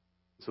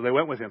 So they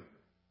went with him.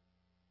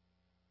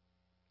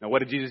 Now, what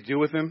did Jesus do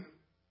with them?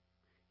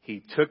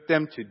 He took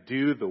them to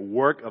do the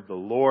work of the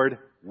Lord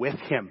with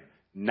him,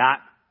 not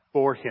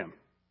for him.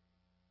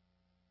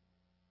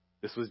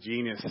 This was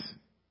genius.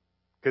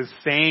 Because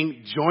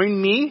saying, join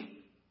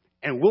me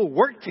and we'll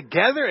work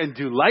together and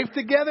do life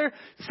together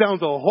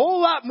sounds a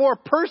whole lot more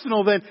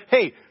personal than,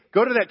 hey,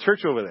 go to that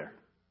church over there.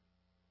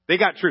 They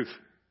got truth.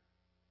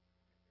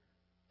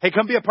 Hey,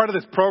 come be a part of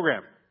this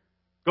program.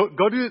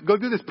 Go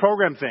do this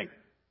program thing.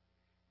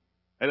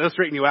 And it'll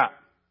straighten you out.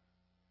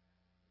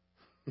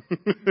 Some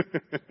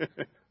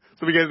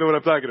of you guys know what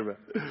I'm talking about.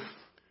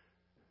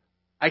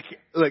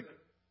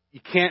 You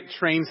can't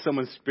train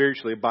someone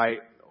spiritually by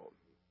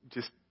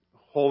just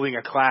holding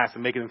a class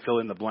and making them fill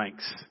in the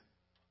blanks.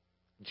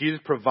 Jesus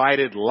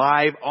provided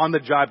live,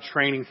 on-the-job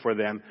training for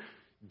them.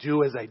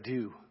 Do as I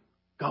do.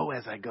 Go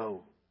as I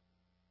go.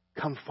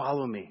 Come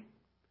follow me.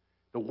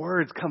 The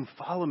words, come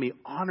follow me,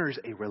 honors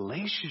a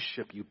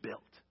relationship you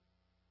built.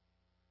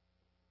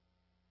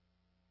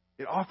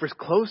 It offers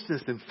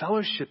closeness and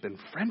fellowship and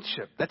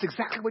friendship. That's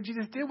exactly what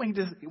Jesus did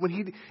when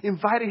he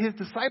invited his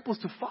disciples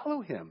to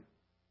follow him.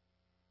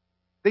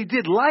 They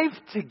did life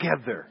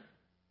together.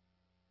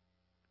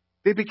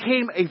 They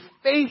became a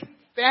faith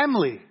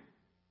family.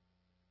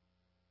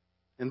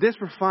 And this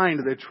refined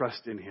their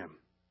trust in him.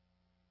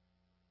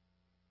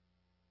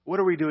 What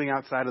are we doing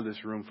outside of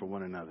this room for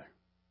one another?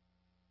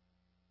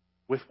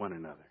 With one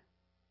another?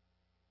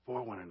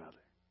 For one another?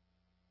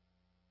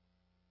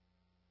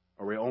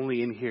 Or are we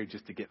only in here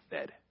just to get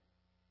fed?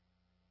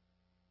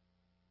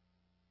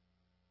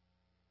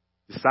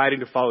 Deciding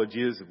to follow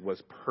Jesus was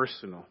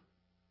personal.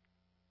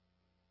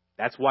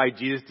 That's why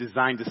Jesus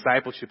designed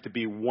discipleship to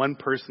be one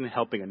person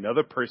helping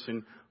another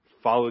person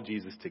follow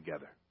Jesus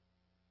together.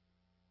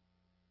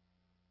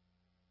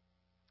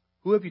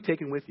 Who have you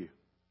taken with you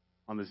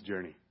on this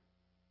journey?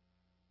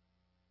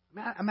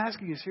 I'm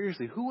asking you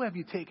seriously, who have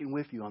you taken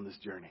with you on this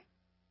journey?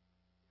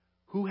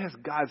 Who has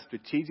God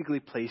strategically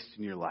placed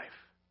in your life?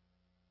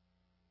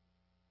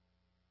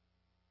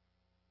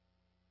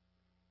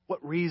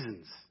 What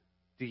reasons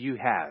do you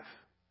have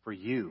for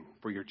you,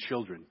 for your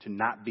children, to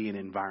not be in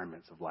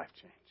environments of life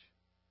change?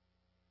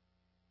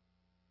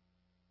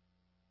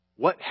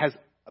 What has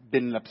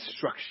been an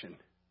obstruction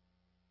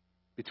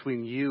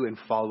between you and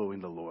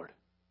following the Lord?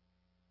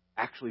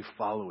 Actually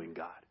following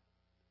God.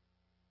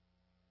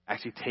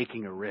 Actually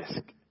taking a risk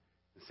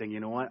and saying, you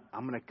know what?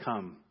 I'm going to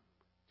come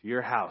to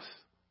your house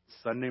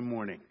Sunday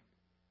morning.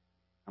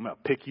 I'm going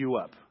to pick you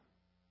up.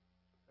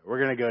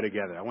 We're going to go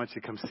together. I want you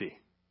to come see.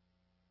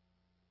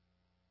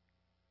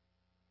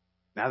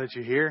 Now that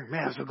you're here,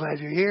 man, I'm so glad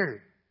you're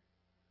here.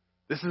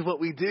 This is what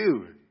we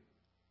do.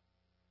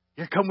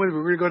 Here, come with me.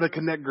 We're going to go to the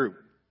Connect group.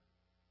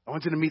 I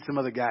want you to meet some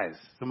other guys,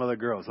 some other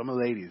girls, some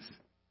other ladies.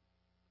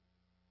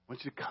 I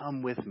want you to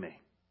come with me.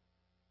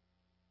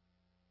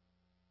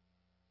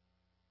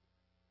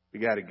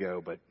 We got to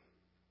go, but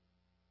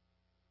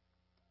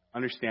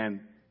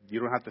understand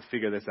you don't have to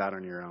figure this out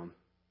on your own.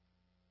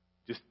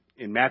 Just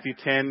in Matthew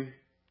 10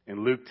 and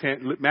Luke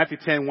 10, Matthew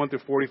 10, 1 through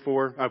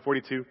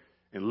 42,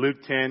 and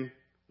Luke 10,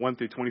 1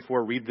 through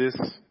 24, read this.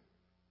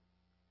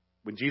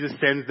 When Jesus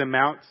sends them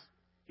out,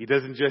 he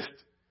doesn't just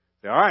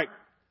say, all right,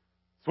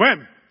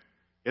 swim.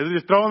 He doesn't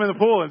just throw them in the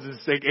pool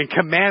and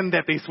command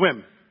that they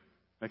swim.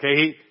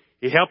 Okay,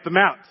 he helped them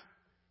out.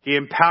 He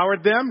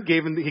empowered them,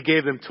 he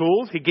gave them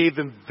tools. He gave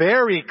them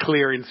very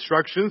clear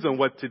instructions on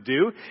what to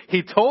do.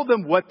 He told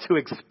them what to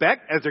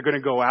expect as they're going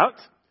to go out.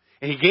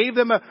 And he gave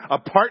them a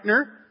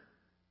partner.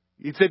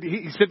 He said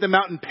he sent them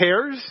out in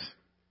pairs.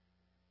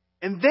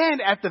 And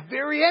then at the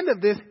very end of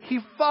this, he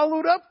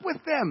followed up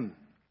with them.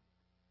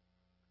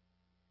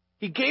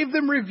 He gave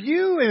them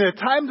review and a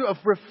time of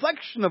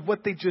reflection of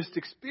what they just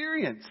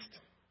experienced.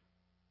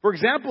 For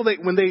example,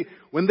 when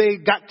they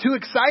got too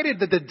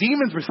excited that the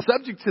demons were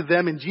subject to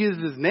them in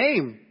Jesus'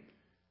 name,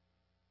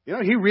 he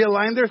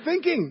realigned their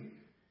thinking.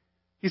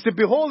 He said,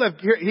 behold,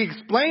 he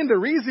explained the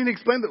reason, he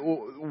explained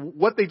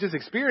what they just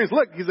experienced.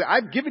 Look, he said,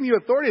 I've given you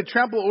authority to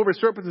trample over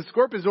serpents and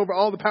scorpions, over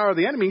all the power of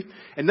the enemy,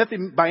 and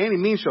nothing by any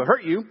means shall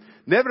hurt you.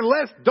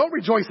 Nevertheless, don't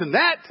rejoice in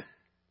that.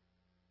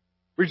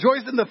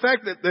 Rejoice in the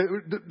fact that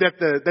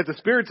the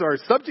spirits are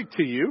subject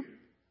to you.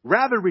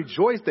 Rather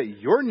rejoice that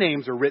your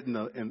names are written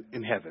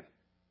in heaven.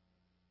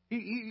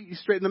 He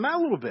straightened them out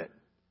a little bit.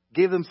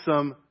 Gave them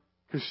some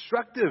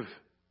constructive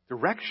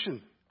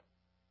direction.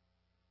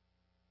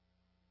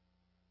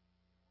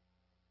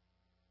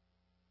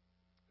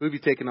 Who have you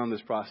taken on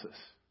this process?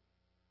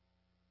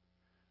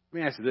 Let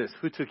me ask you this.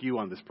 Who took you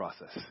on this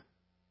process?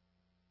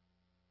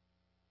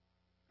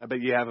 I bet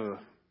you have a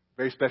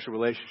very special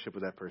relationship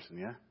with that person,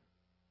 yeah?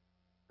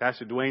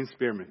 Pastor Dwayne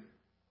Spearman,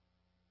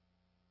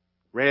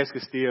 Reyes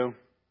Castillo,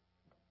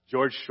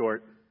 George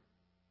Short,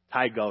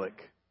 Ty Gullick.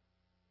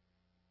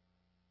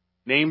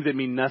 Names that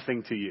mean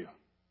nothing to you,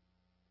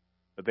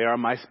 but they are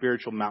my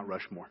spiritual Mount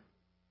Rushmore.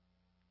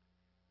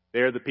 They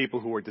are the people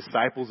who were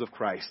disciples of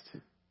Christ,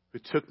 who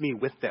took me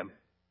with them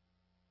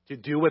to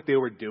do what they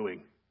were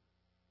doing,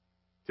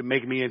 to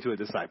make me into a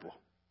disciple.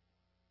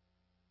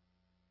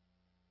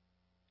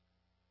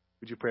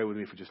 Would you pray with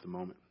me for just a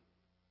moment?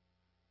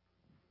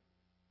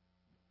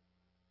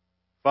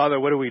 Father,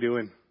 what are we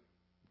doing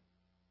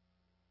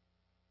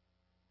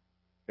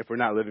if we're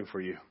not living for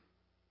you?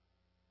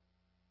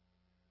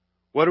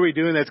 What are we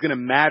doing that's going to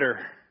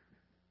matter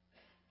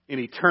in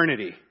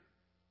eternity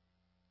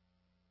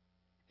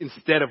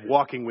instead of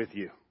walking with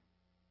you?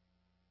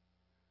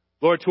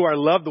 Lord, to our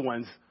loved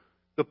ones,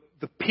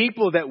 the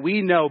people that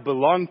we know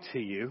belong to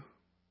you,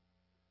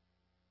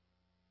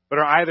 but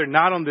are either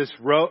not on this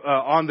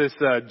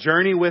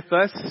journey with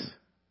us,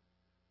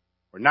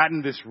 or not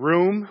in this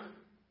room.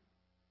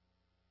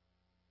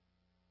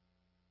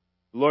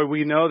 Lord,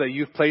 we know that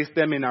you've placed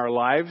them in our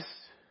lives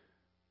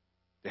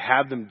to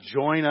have them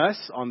join us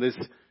on this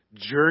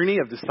journey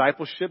of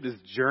discipleship, this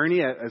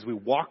journey as we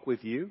walk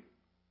with you.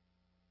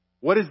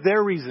 What is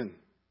their reason?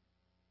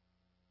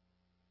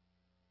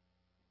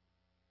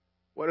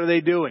 What are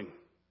they doing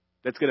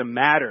that's going to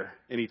matter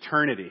in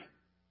eternity,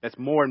 that's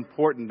more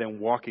important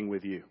than walking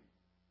with you?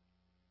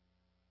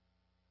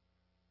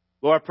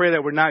 Lord, I pray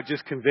that we're not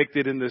just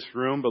convicted in this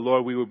room, but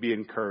Lord, we will be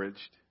encouraged.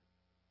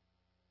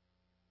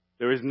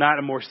 There is not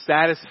a more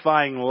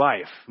satisfying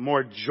life,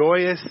 more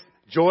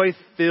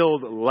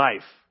joy-filled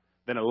life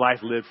than a life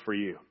lived for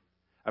you.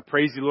 I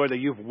praise you, Lord, that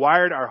you've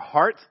wired our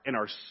hearts and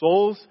our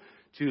souls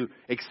to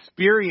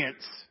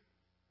experience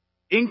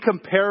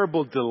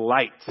incomparable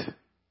delight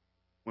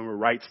when we're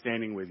right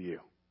standing with you.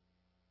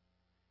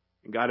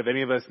 And God, if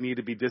any of us need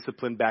to be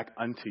disciplined back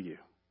unto you,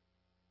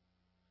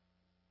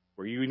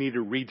 or you need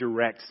to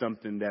redirect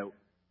something that,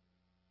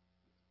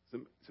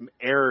 some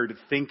erred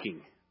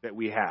thinking that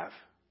we have,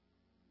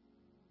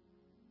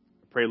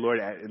 pray, Lord,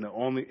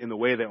 in the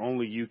way that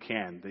only you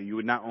can, that you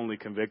would not only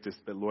convict us,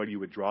 but, Lord, you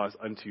would draw us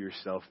unto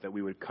yourself, that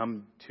we would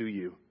come to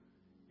you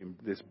in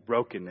this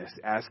brokenness,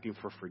 asking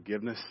for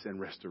forgiveness and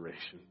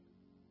restoration.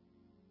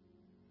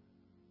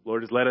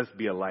 Lord, let us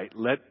be a light.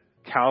 Let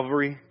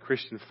Calvary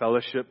Christian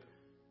Fellowship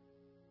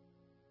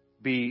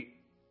be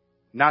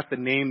not the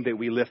name that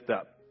we lift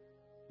up.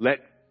 Let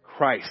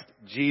Christ,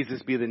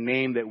 Jesus, be the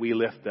name that we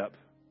lift up.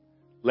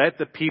 Let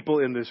the people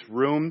in this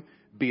room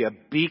be a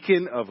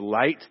beacon of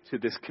light to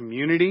this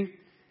community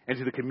and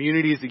to the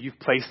communities that you've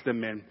placed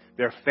them in.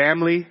 Their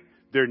family,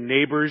 their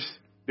neighbors,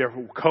 their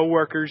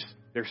co-workers,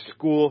 their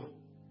school.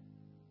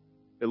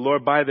 That,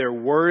 Lord, by their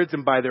words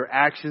and by their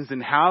actions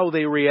and how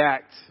they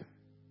react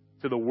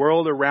to the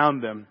world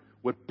around them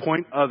would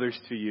point others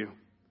to you.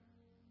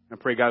 I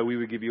pray, God, we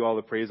would give you all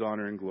the praise,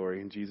 honor, and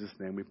glory. In Jesus'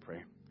 name we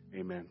pray.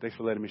 Amen. Thanks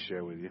for letting me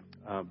share with you.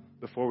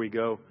 Before we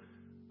go,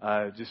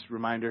 just a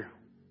reminder,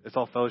 let's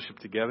all fellowship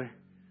together.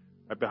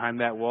 Right behind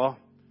that wall.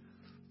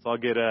 Let's all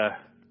get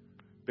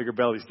bigger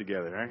bellies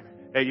together, right?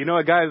 Hey, you know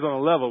a guy is on a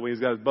level when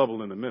he's got his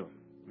bubble in the middle.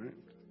 Right?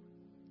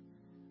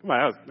 Come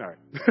on, all right.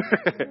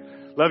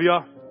 Love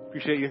y'all.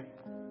 Appreciate you.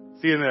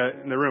 See you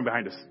in the room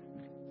behind us.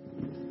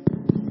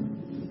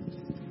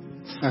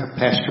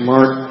 Pastor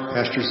Mark,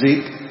 Pastor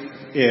Zeke,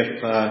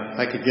 if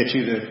I could get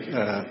you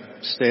to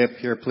stay up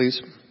here,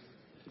 please.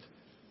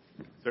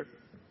 Sir?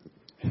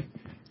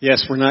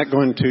 Yes, we're not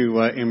going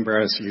to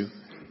embarrass you.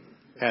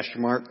 Pastor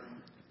Mark,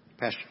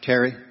 Pastor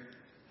Terry.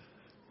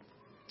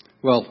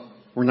 Well,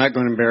 we're not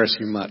going to embarrass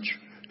you much.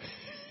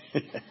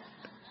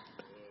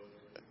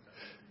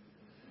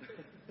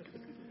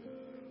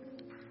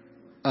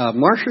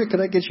 Marcia,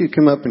 could I get you to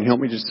come up and help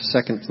me just a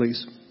second,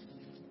 please?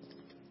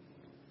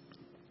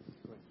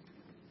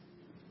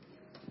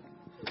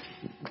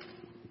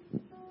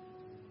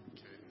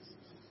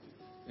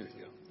 There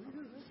you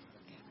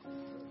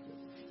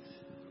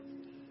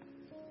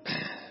go.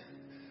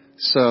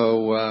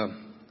 So,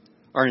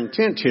 our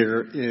intent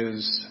here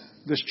is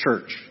this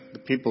church, the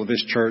people of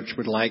this church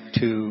would like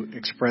to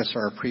express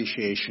our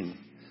appreciation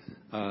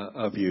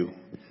of you.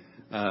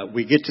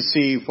 We get to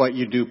see what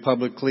you do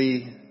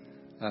publicly,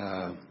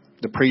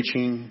 the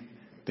preaching,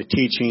 the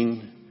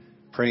teaching,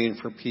 praying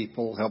for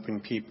people, helping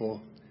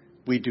people.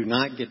 We do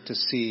not get to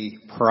see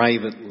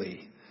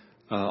privately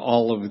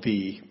all of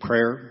the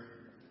prayer,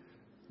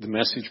 the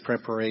message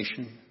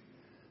preparation,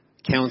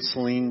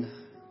 counseling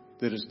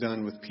that is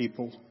done with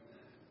people,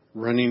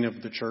 running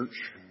of the church.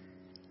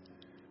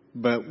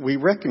 But we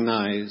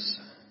recognize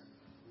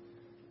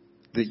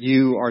that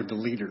you are the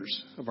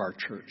leaders of our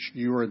church.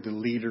 You are the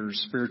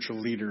leaders,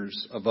 spiritual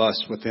leaders of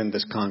us within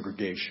this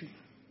congregation.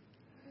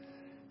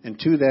 And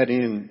to that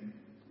end,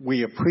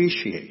 we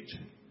appreciate,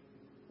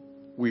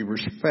 we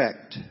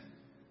respect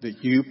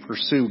that you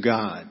pursue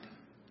God.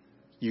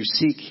 You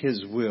seek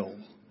His will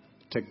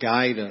to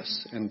guide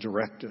us and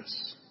direct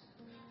us.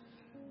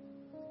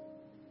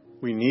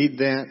 We need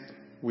that,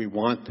 we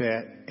want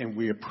that, and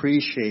we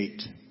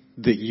appreciate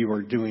that you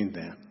are doing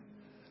that.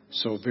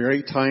 So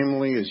very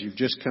timely, as you've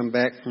just come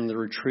back from the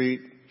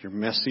retreat, your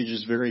message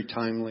is very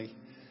timely.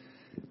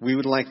 We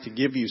would like to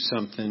give you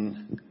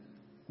something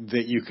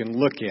that you can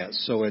look at.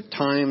 So at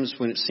times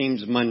when it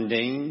seems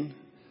mundane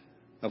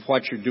of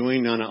what you're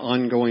doing on an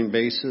ongoing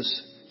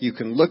basis, you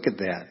can look at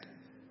that.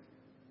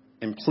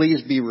 And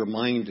please be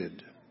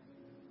reminded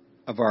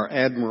of our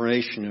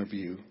admiration of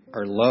you,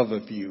 our love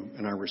of you,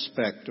 and our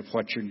respect of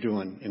what you're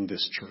doing in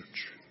this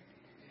church.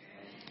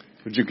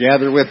 Would you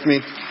gather with me?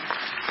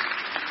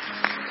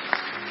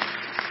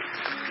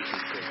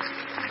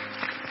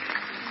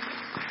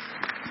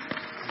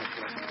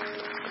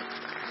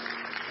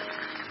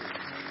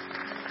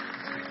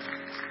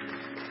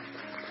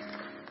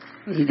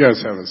 You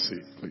guys have a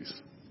seat, please.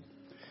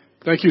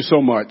 Thank you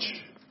so much.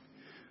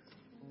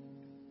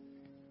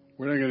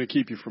 We're not going to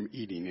keep you from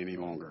eating any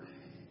longer.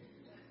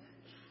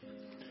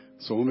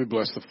 So let me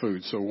bless the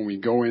food. So when we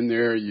go in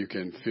there, you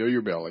can fill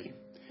your belly.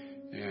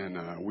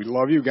 And we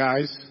love you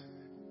guys.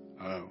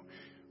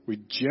 We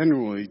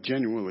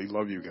genuinely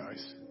love you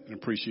guys and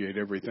appreciate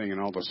everything and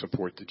all the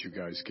support that you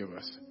guys give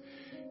us.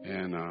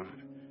 And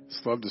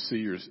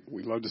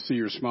we love to see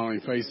your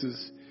smiling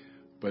faces.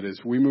 But as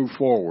we move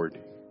forward,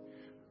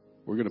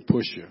 we're going to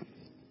push you.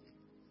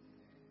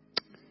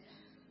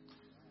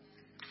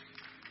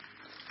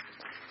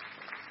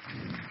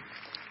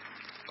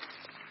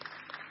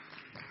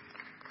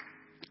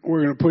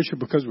 We're going to push you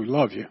because we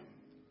love you.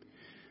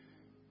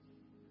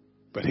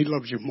 But He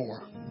loves you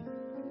more.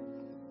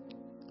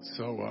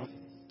 So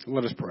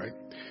let us pray.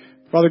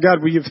 Father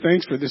God, we give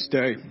thanks for this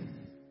day.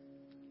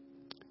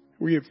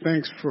 We give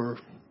thanks for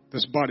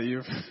this body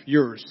of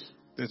yours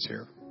that's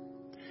here.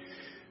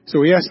 So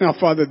we ask now,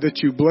 Father, that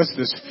you bless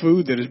this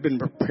food that has been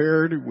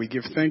prepared. We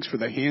give thanks for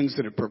the hands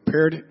that have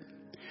prepared it.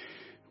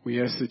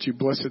 We ask that you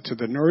bless it to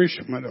the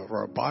nourishment of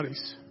our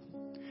bodies.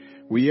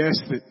 We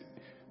ask that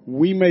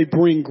we may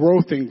bring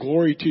growth and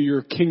glory to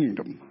your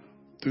kingdom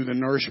through the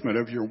nourishment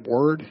of your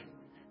word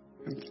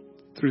and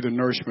through the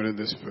nourishment of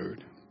this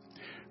food.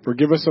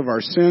 Forgive us of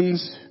our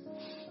sins.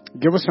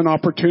 Give us an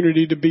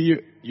opportunity to be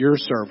your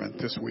servant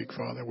this week,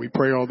 Father. We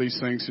pray all these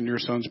things in your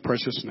Son's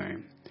precious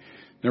name.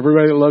 And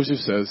everybody that loves you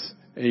says,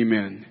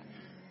 amen.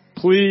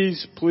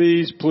 Please,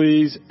 please,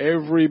 please,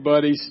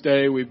 everybody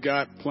stay. We've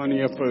got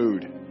plenty of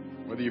food.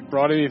 Whether you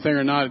brought anything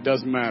or not, it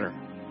doesn't matter.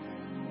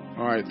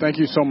 All right. Thank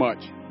you so much.